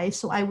their life.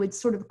 So I would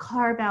sort of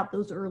carve out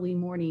those early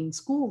morning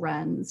school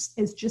runs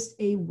as just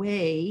a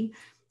way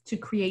to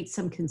create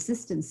some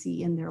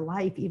consistency in their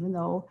life, even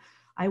though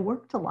I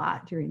worked a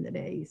lot during the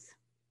days.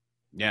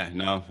 Yeah,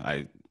 no,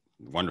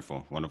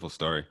 wonderful, wonderful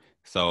story.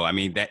 So, I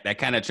mean, that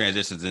kind of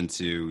transitions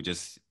into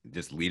just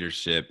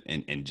leadership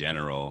in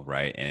general,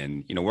 right?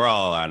 And, we're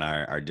all on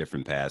our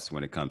different paths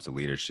when it comes to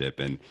leadership.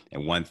 And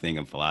one thing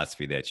in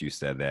philosophy that you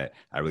said that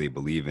I really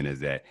believe in is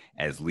that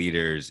as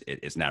leaders,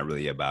 it's not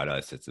really about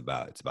us, it's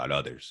about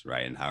others,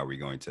 right? And how are we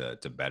going to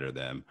better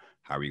them?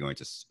 How are we going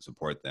to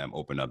support them,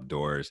 open up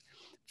doors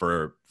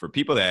for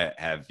people that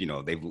have,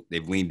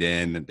 they've leaned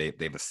in,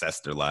 they've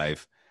assessed their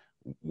life.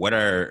 What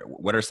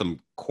are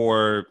some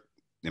core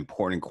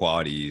important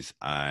qualities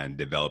on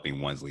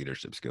developing one's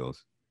leadership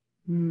skills?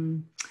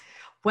 Mm.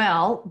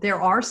 Well, there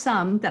are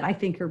some that I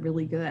think are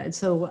really good.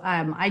 So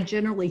I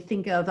generally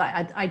think of,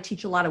 I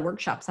teach a lot of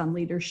workshops on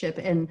leadership,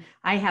 and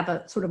I have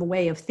a sort of a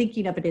way of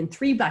thinking of it in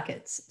three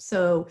buckets.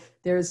 So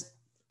there's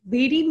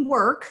leading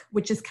work,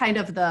 which is kind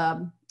of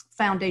the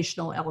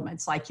foundational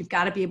elements. Like, you've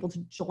got to be able to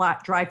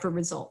drive for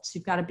results.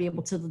 You've got to be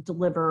able to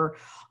deliver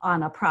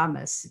on a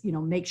promise,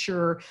 make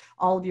sure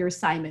all of your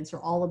assignments or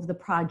all of the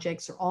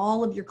projects or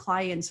all of your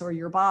clients or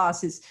your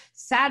boss is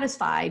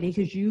satisfied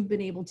because you've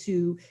been able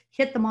to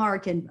hit the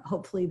mark and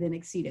hopefully then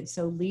exceed it.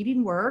 So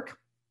leading work,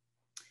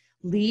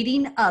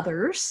 leading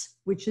others,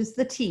 which is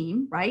the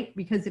team, right?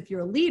 Because if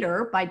you're a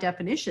leader, by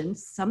definition,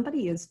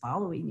 somebody is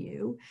following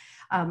you.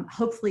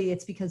 Hopefully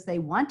it's because they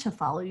want to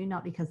follow you,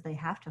 not because they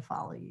have to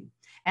follow you.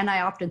 And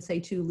I often say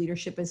too,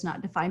 leadership is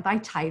not defined by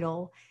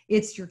title.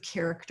 It's your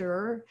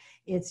character,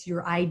 it's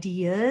your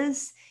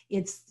ideas,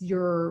 it's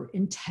your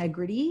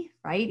integrity,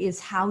 right? It's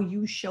how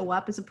you show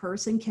up as a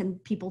person. Can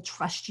people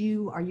trust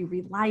you? Are you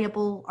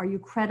reliable? Are you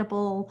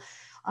credible?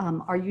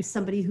 Are you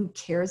somebody who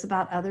cares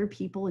about other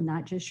people and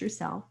not just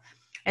yourself?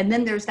 And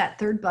then there's that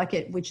third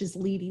bucket, which is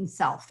leading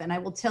self. And I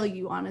will tell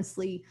you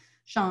honestly,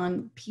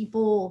 Sean,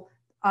 people,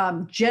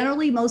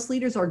 generally most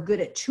leaders are good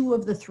at two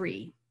of the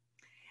three.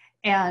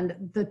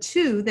 And the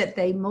two that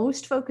they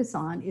most focus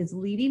on is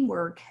leading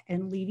work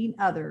and leading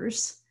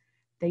others.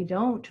 They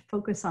don't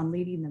focus on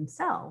leading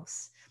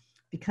themselves,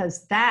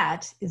 because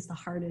that is the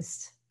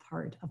hardest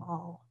part of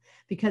all.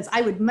 Because I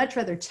would much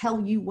rather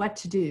tell you what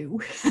to do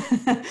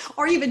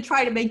or even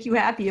try to make you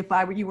happy if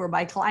you were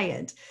my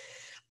client.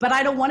 But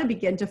I don't want to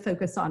begin to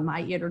focus on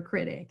my inner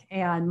critic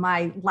and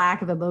my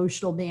lack of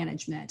emotional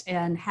management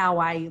and how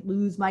I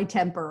lose my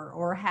temper,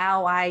 or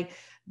how I,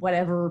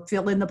 whatever,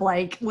 fill in the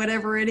blank,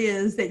 whatever it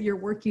is that you're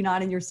working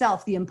on in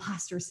yourself, the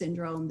imposter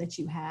syndrome that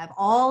you have,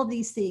 all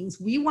these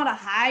things. We want to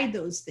hide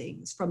those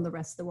things from the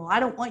rest of the world. I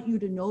don't want you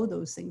to know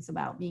those things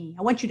about me.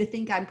 I want you to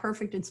think I'm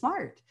perfect and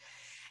smart.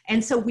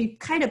 And so we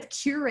kind of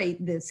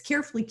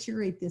carefully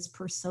curate this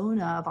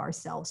persona of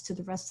ourselves to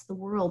the rest of the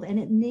world. And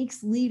it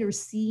makes leaders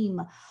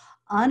seem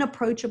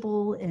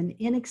unapproachable and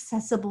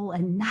inaccessible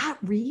and not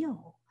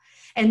real.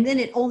 And then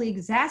it only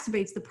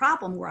exacerbates the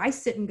problem, where I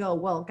sit and go,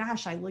 well,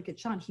 gosh, I look at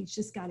Sean, he's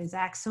just got his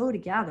act so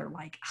together.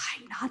 Like,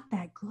 I'm not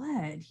that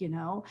good,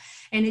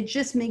 and it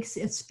just makes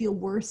us feel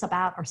worse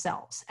about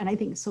ourselves. And I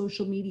think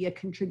social media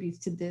contributes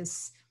to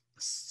this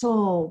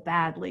so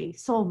badly,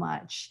 so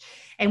much.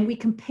 And we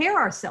compare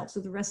ourselves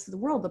to the rest of the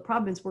world. The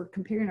problem is we're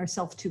comparing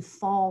ourselves to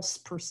false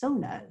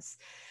personas,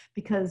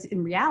 because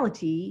in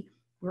reality,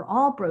 we're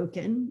all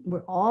broken.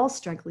 We're all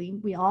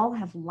struggling. We all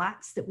have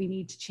lots that we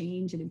need to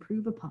change and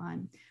improve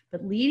upon.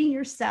 But leading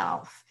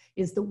yourself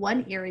is the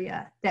one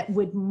area that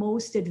would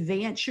most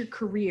advance your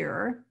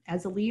career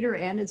as a leader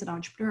and as an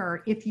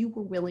entrepreneur if you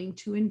were willing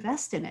to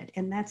invest in it.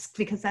 And that's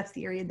because that's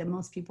the area that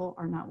most people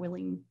are not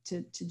willing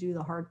to do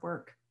the hard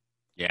work.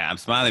 Yeah, I'm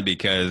smiling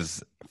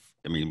because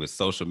I mean, with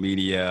social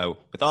media,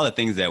 with all the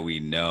things that we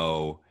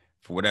know,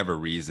 for whatever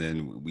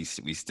reason, we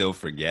still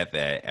forget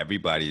that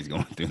everybody's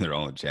going through their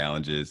own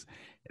challenges.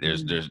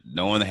 Mm. There's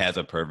no one that has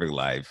a perfect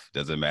life.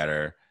 Doesn't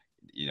matter,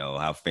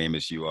 how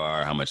famous you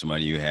are, how much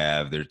money you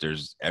have.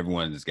 There's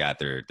everyone's got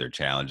their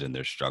challenge and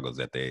their struggles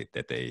that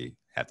they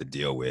have to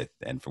deal with.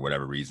 And for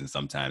whatever reason,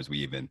 sometimes we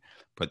even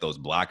put those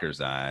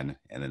blockers on,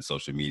 and then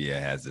social media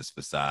has this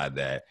facade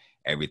that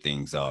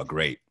everything's all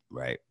great,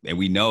 right? And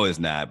we know it's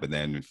not, but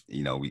then,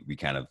 we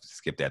kind of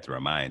skip that through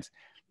our minds.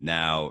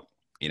 Now,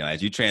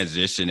 as you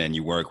transition and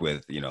you work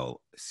with,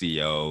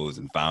 CEOs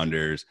and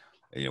founders,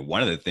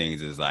 one of the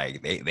things is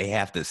like they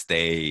have to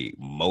stay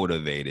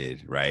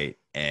motivated, right?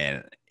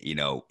 And,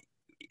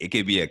 it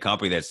could be a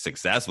company that's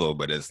successful,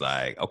 but it's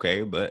like,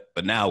 okay, but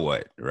now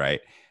what,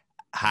 right?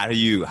 How do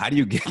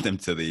you get them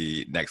to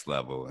the next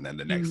level and then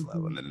the next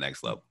level Hmm. and then the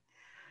next level?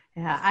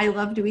 Yeah, I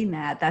love doing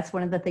that. That's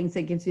one of the things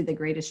that gives me the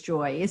greatest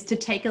joy is to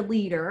take a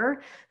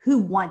leader who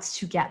wants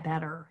to get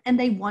better and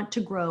they want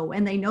to grow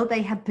and they know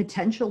they have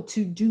potential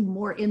to do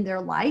more in their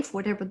life,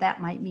 whatever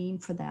that might mean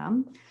for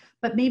them.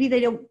 But maybe they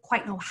don't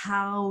quite know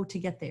how to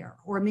get there.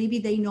 Or maybe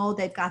they know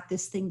they've got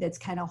this thing that's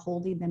kind of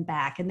holding them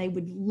back and they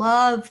would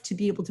love to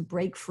be able to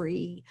break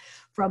free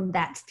from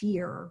that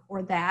fear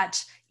or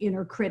that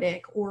inner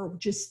critic or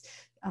just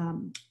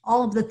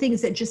all of the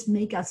things that just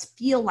make us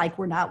feel like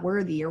we're not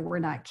worthy or we're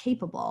not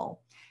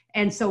capable.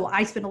 And so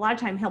I spend a lot of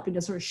time helping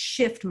to sort of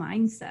shift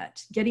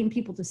mindset, getting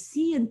people to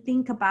see and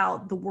think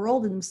about the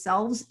world and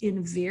themselves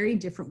in very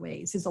different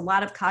ways. There's a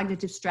lot of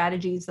cognitive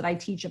strategies that I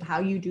teach of how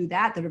you do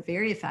that that are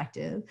very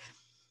effective.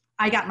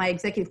 I got my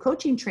executive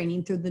coaching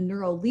training through the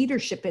Neuro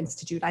Leadership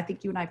Institute. I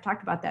think you and I have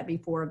talked about that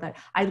before, that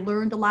I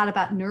learned a lot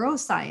about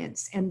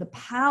neuroscience and the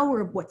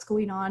power of what's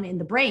going on in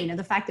the brain and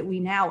the fact that we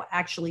now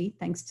actually,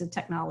 thanks to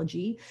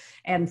technology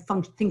and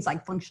things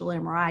like functional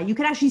MRI, you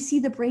can actually see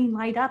the brain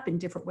light up in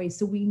different ways.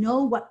 So we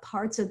know what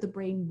parts of the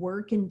brain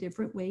work in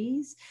different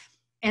ways.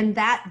 And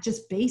that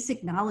just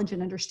basic knowledge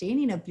and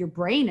understanding of your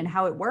brain and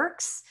how it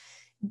works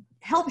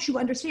helps you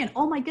understand,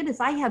 oh my goodness,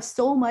 I have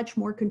so much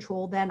more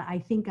control than I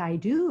think I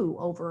do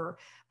over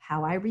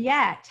how I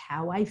react,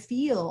 how I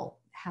feel,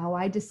 how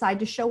I decide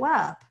to show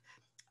up.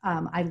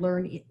 I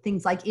learn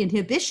things like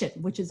inhibition,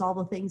 which is all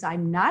the things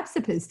I'm not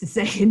supposed to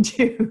say and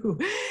do.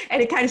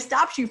 And it kind of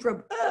stops you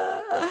from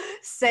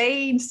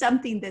saying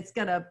something that's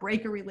going to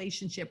break a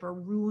relationship or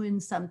ruin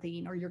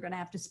something, or you're going to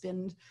have to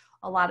spend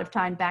a lot of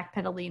time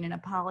backpedaling and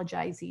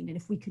apologizing. And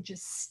if we could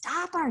just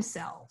stop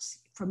ourselves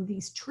from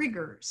these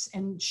triggers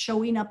and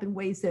showing up in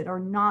ways that are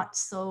not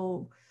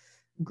so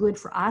good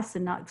for us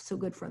and not so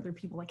good for other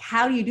people. Like,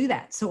 how do you do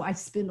that? So I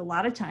spend a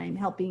lot of time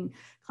helping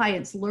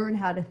clients learn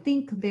how to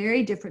think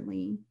very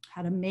differently,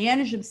 how to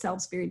manage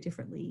themselves very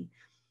differently,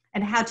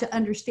 and how to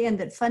understand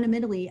that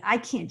fundamentally, I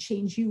can't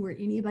change you or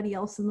anybody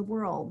else in the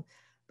world,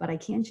 but I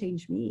can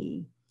change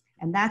me.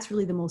 And that's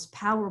really the most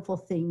powerful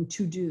thing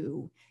to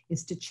do,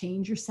 is to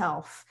change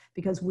yourself.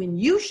 Because when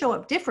you show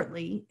up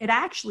differently, it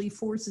actually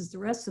forces the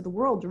rest of the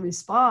world to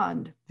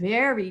respond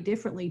very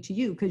differently to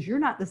you, because you're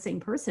not the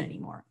same person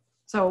anymore.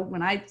 So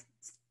when I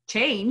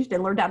changed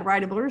and learned how to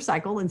ride a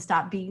motorcycle and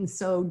stopped being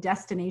so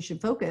destination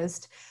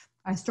focused,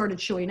 I started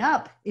showing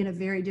up in a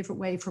very different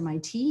way for my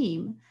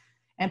team.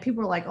 And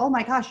people were like, oh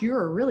my gosh,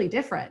 you're really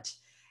different.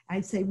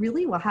 I'd say,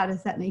 really? Well, how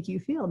does that make you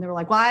feel? And they were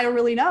like, well, I don't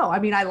really know. I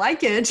mean, I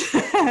like it,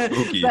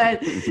 Spooky. but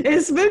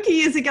it's spooky.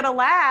 Is it going to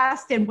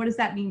last? And what does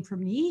that mean for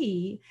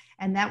me?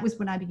 And that was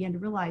when I began to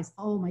realize,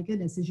 oh my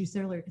goodness, as you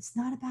said earlier, it's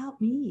not about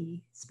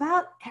me. It's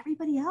about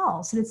everybody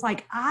else. And it's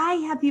like, I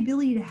have the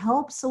ability to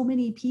help so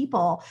many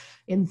people,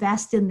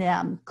 invest in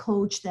them,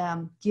 coach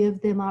them,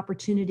 give them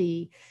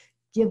opportunity,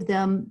 give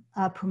them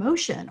a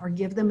promotion, or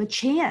give them a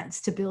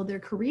chance to build their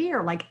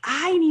career. Like,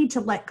 I need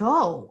to let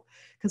go,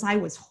 because I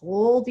was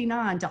holding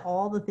on to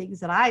all the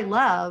things that I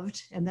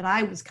loved and that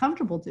I was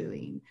comfortable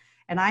doing.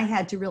 And I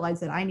had to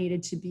realize that I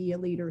needed to be a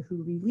leader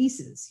who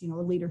releases, a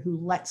leader who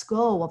lets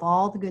go of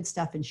all the good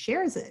stuff and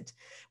shares it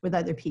with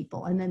other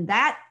people. And then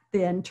that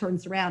then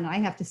turns around and I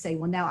have to say,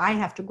 well, now I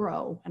have to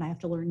grow and I have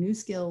to learn new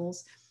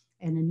skills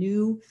and a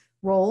new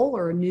role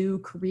or a new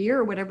career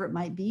or whatever it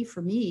might be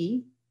for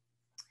me.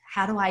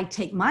 How do I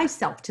take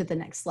myself to the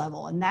next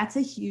level? And that's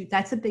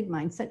a big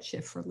mindset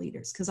shift for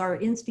leaders, because our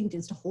instinct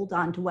is to hold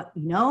on to what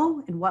we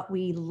know and what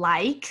we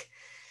like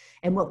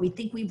and what we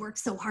think we've worked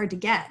so hard to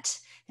get.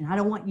 And I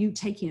don't want you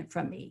taking it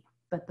from me.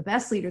 But the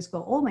best leaders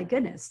go, oh my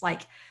goodness,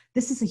 like,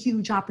 this is a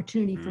huge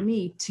opportunity for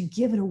me to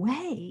give it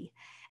away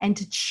and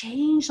to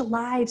change the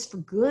lives for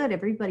good,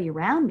 everybody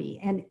around me.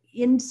 And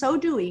in so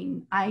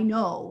doing, I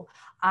know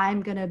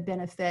I'm going to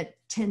benefit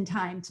 10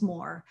 times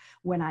more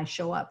when I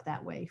show up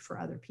that way for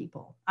other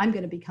people. I'm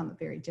going to become a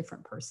very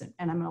different person,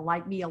 and I'm going to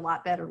like me a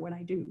lot better when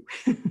I do.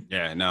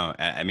 Yeah, no,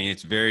 I mean,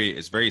 it's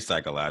very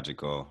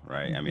psychological,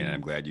 right? I mean, Mm-hmm.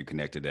 I'm glad you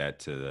connected that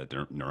to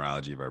the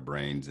neurology of our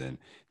brains, and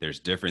there's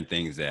different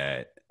things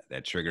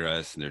that trigger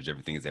us, and there's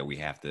different things that we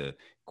have to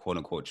quote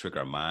unquote trick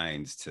our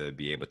minds to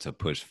be able to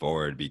push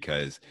forward.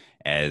 Because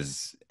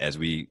as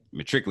we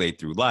matriculate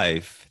through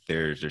life,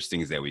 there's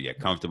things that we get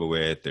comfortable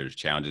with. There's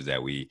challenges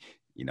that we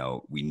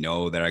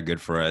know that are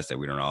good for us that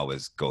we don't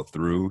always go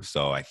through.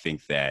 So I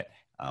think that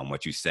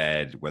what you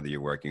said, whether you're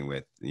working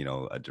with,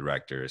 a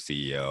director, a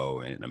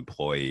CEO, an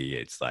employee,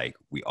 it's like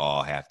we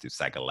all have to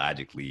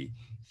psychologically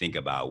think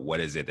about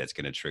what is it that's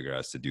going to trigger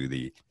us to do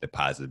the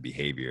positive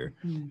behavior.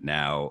 Mm-hmm.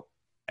 Now,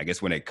 I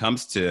guess when it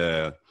comes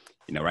to,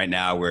 right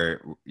now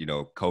we're,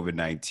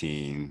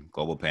 COVID-19,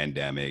 global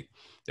pandemic,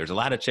 there's a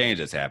lot of change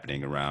that's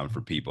happening around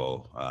for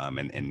people.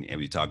 And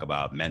we talk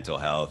about mental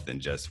health and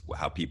just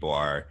how people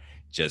are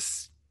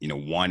just,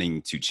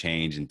 wanting to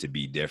change and to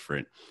be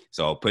different.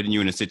 So putting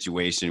you in a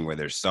situation where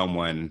there's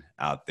someone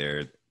out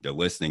there, they're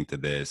listening to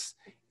this,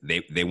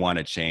 they want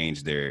to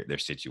change their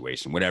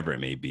situation, whatever it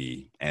may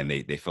be, and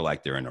they feel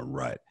like they're in a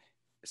rut.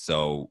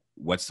 So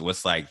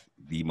what's like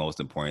the most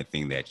important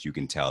thing that you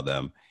can tell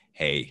them,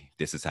 hey,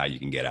 this is how you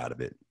can get out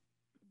of it?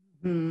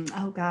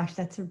 Oh gosh,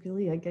 that's a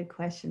good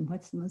question.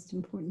 What's the most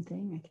important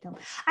thing I can tell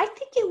them? I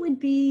think it would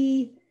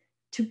be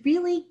to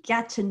really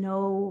get to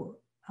know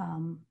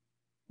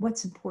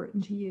what's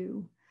important to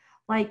you.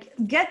 Like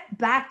get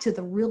back to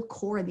the real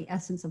core and the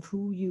essence of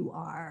who you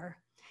are.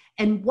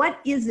 And what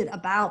is it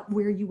about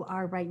where you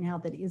are right now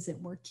that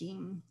isn't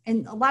working?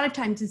 And a lot of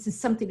times this is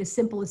something as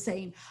simple as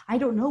saying, I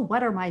don't know,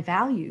 what are my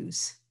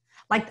values?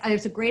 Like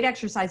there's a great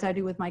exercise I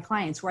do with my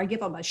clients where I give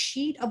them a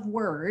sheet of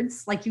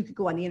words, like you could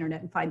go on the internet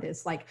and find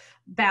this, like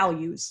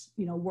values,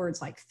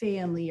 words like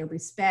family or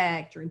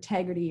respect or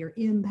integrity or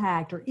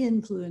impact or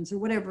influence or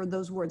whatever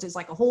those words. It's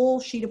like a whole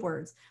sheet of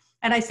words.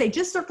 And I say,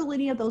 just circle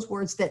any of those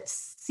words that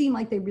seem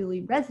like they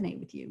really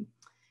resonate with you.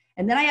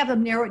 And then I have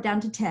them narrow it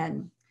down to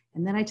 10.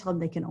 And then I tell them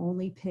they can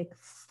only pick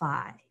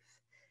 5.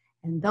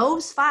 And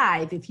those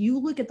 5, if you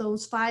look at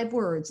those 5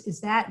 words, is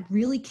that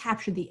really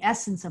capture the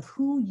essence of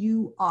who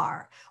you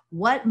are?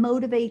 What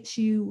motivates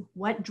you?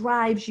 What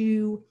drives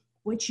you?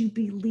 What you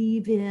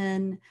believe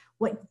in?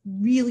 What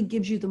really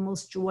gives you the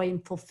most joy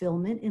and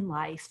fulfillment in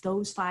life?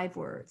 Those 5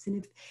 words.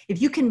 And if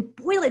you can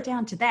boil it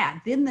down to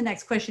that, then the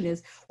next question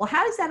is, well,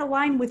 how does that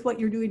align with what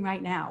you're doing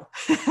right now?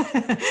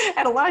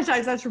 And a lot of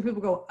times that's where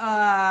people go,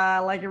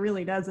 like it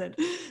really doesn't.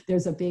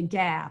 There's a big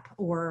gap.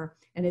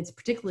 And it's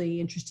particularly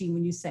interesting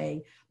when you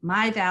say,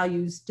 my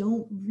values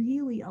don't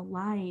really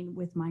align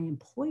with my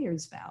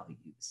employer's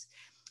values.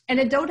 And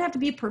it don't have to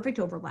be a perfect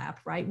overlap,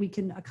 right? We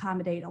can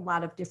accommodate a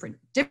lot of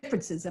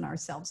differences in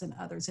ourselves and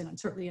others, and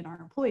certainly in our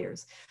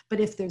employers.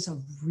 But if there's a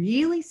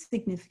really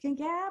significant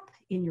gap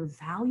in your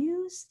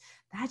values,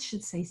 that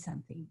should say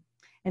something.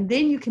 And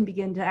then you can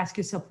begin to ask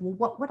yourself, well,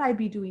 what would I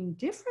be doing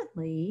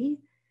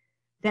differently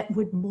that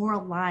would more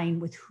align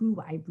with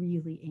who I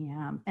really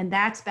am? And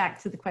that's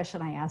back to the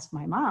question I asked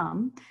my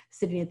mom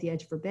sitting at the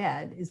edge of her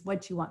bed is,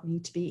 what do you want me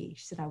to be?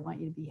 She said, I want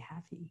you to be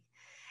happy.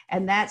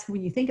 And that's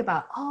when you think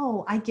about,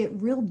 I get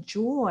real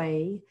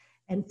joy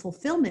and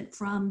fulfillment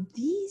from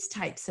these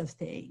types of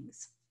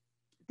things.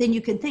 Then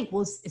you can think,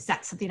 well, is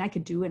that something I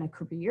could do in a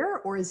career?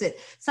 Or is it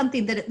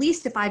something that at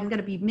least if I'm going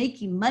to be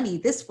making money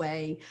this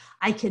way,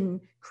 I can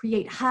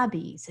create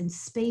hobbies and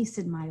space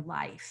in my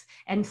life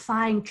and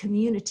find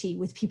community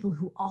with people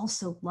who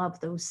also love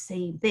those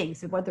same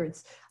things. And whether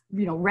it's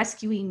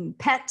rescuing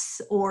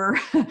pets or,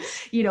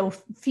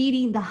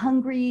 feeding the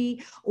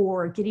hungry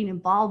or getting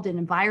involved in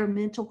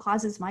environmental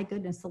causes. My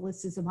goodness, the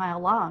list is a mile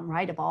long,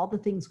 right? Of all the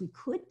things we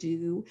could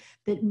do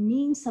that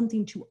mean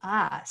something to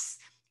us.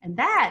 And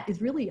that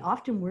is really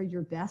often where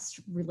your best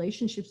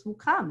relationships will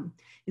come,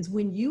 is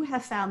when you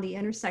have found the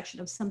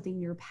intersection of something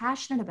you're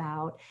passionate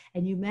about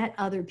and you met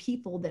other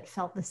people that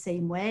felt the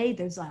same way.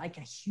 There's like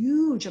a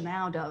huge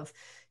amount of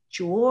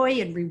joy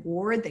and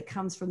reward that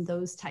comes from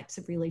those types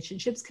of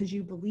relationships because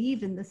you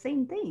believe in the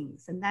same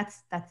things. And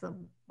that's a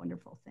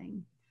wonderful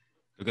thing.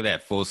 Look at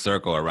that full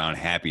circle around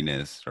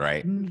happiness,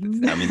 right?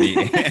 Mm-hmm. I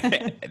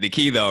mean, the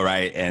key though,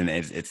 right? And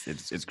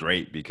it's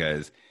great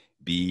because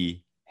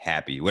be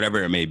happy,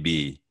 whatever it may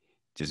be,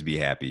 just be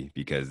happy,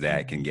 because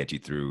that can get you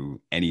through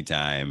any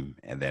time.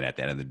 And then at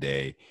the end of the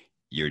day,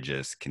 you're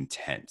just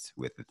content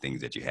with the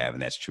things that you have.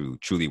 And that's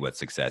truly what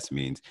success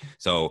means.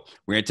 So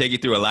we're going to take you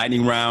through a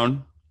lightning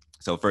round.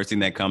 So first thing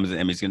that comes,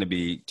 it's going to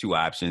be 2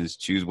 options.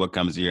 Choose what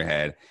comes to your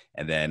head.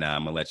 And then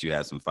I'm going to let you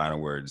have some final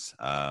words.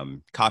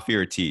 Coffee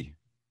or tea?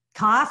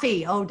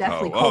 Coffee. Oh,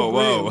 definitely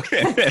cold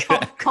brew.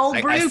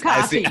 Cold brew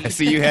coffee. I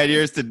see you had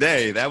yours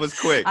today. That was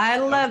quick. I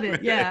love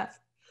it. Yeah.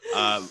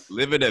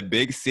 Live in a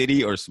big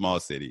city or small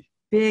city?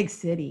 Big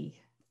city.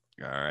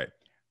 All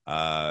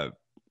right.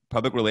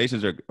 Public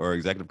relations or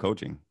executive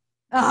coaching?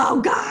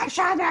 Oh gosh,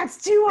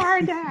 that's too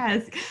hard to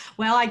ask.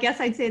 Well, I guess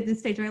I'd say at this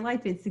stage of my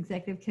life, it's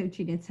executive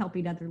coaching. It's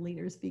helping other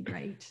leaders be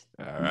great.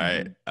 All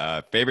right.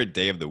 Favorite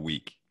day of the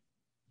week?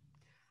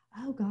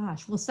 Oh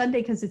gosh. Well,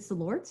 Sunday, because it's the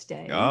Lord's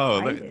Day.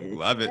 Oh, right?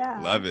 Love it.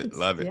 Yeah, Love it.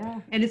 Love it. Yeah.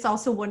 And it's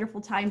also a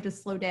wonderful time to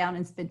slow down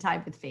and spend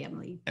time with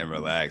family. And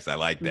relax. I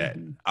like that.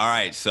 Mm-hmm. All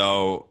right.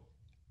 So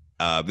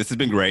this has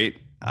been great.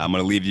 I'm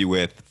going to leave you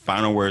with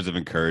final words of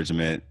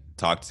encouragement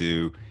talk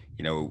to,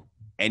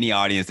 any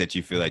audience that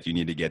you feel like you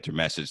need to get your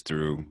message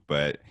through,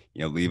 but,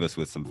 leave us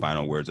with some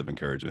final words of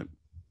encouragement.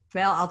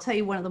 Well, I'll tell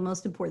you one of the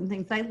most important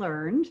things I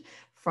learned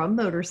from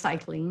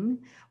motorcycling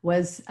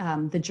was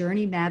the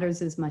journey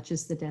matters as much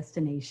as the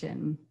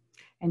destination.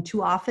 And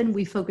too often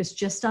we focus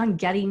just on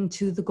getting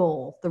to the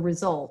goal, the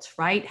result,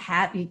 right?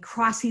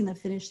 Crossing the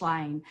finish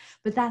line.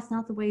 But that's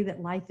not the way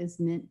that life is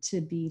meant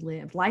to be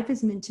lived. Life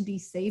is meant to be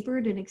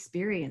savored and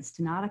experienced,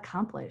 not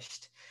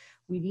accomplished.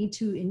 We need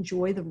to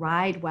enjoy the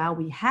ride while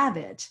we have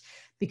it,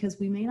 because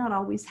we may not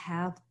always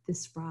have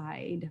this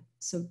ride.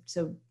 So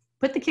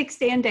put the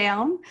kickstand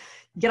down,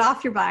 get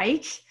off your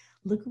bike,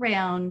 look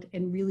around,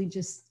 and really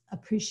just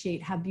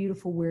appreciate how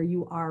beautiful where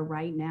you are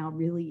right now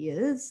really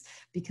is,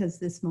 because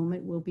this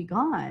moment will be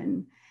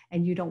gone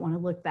and you don't want to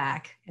look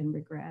back and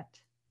regret.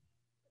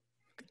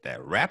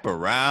 That wrap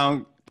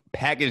around,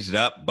 packaged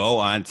up, bow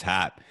on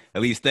top.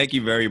 Elise, thank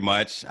you very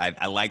much.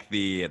 I like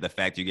the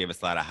fact you gave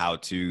us a lot of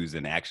how-tos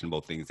and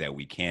actionable things that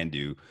we can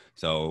do.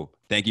 So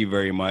thank you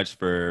very much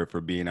for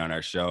being on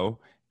our show,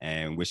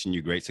 and wishing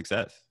you great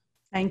success.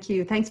 Thank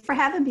you. Thanks for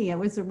having me. It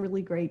was a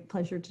really great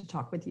pleasure to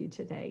talk with you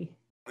today.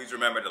 Please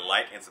remember to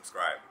like and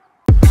subscribe.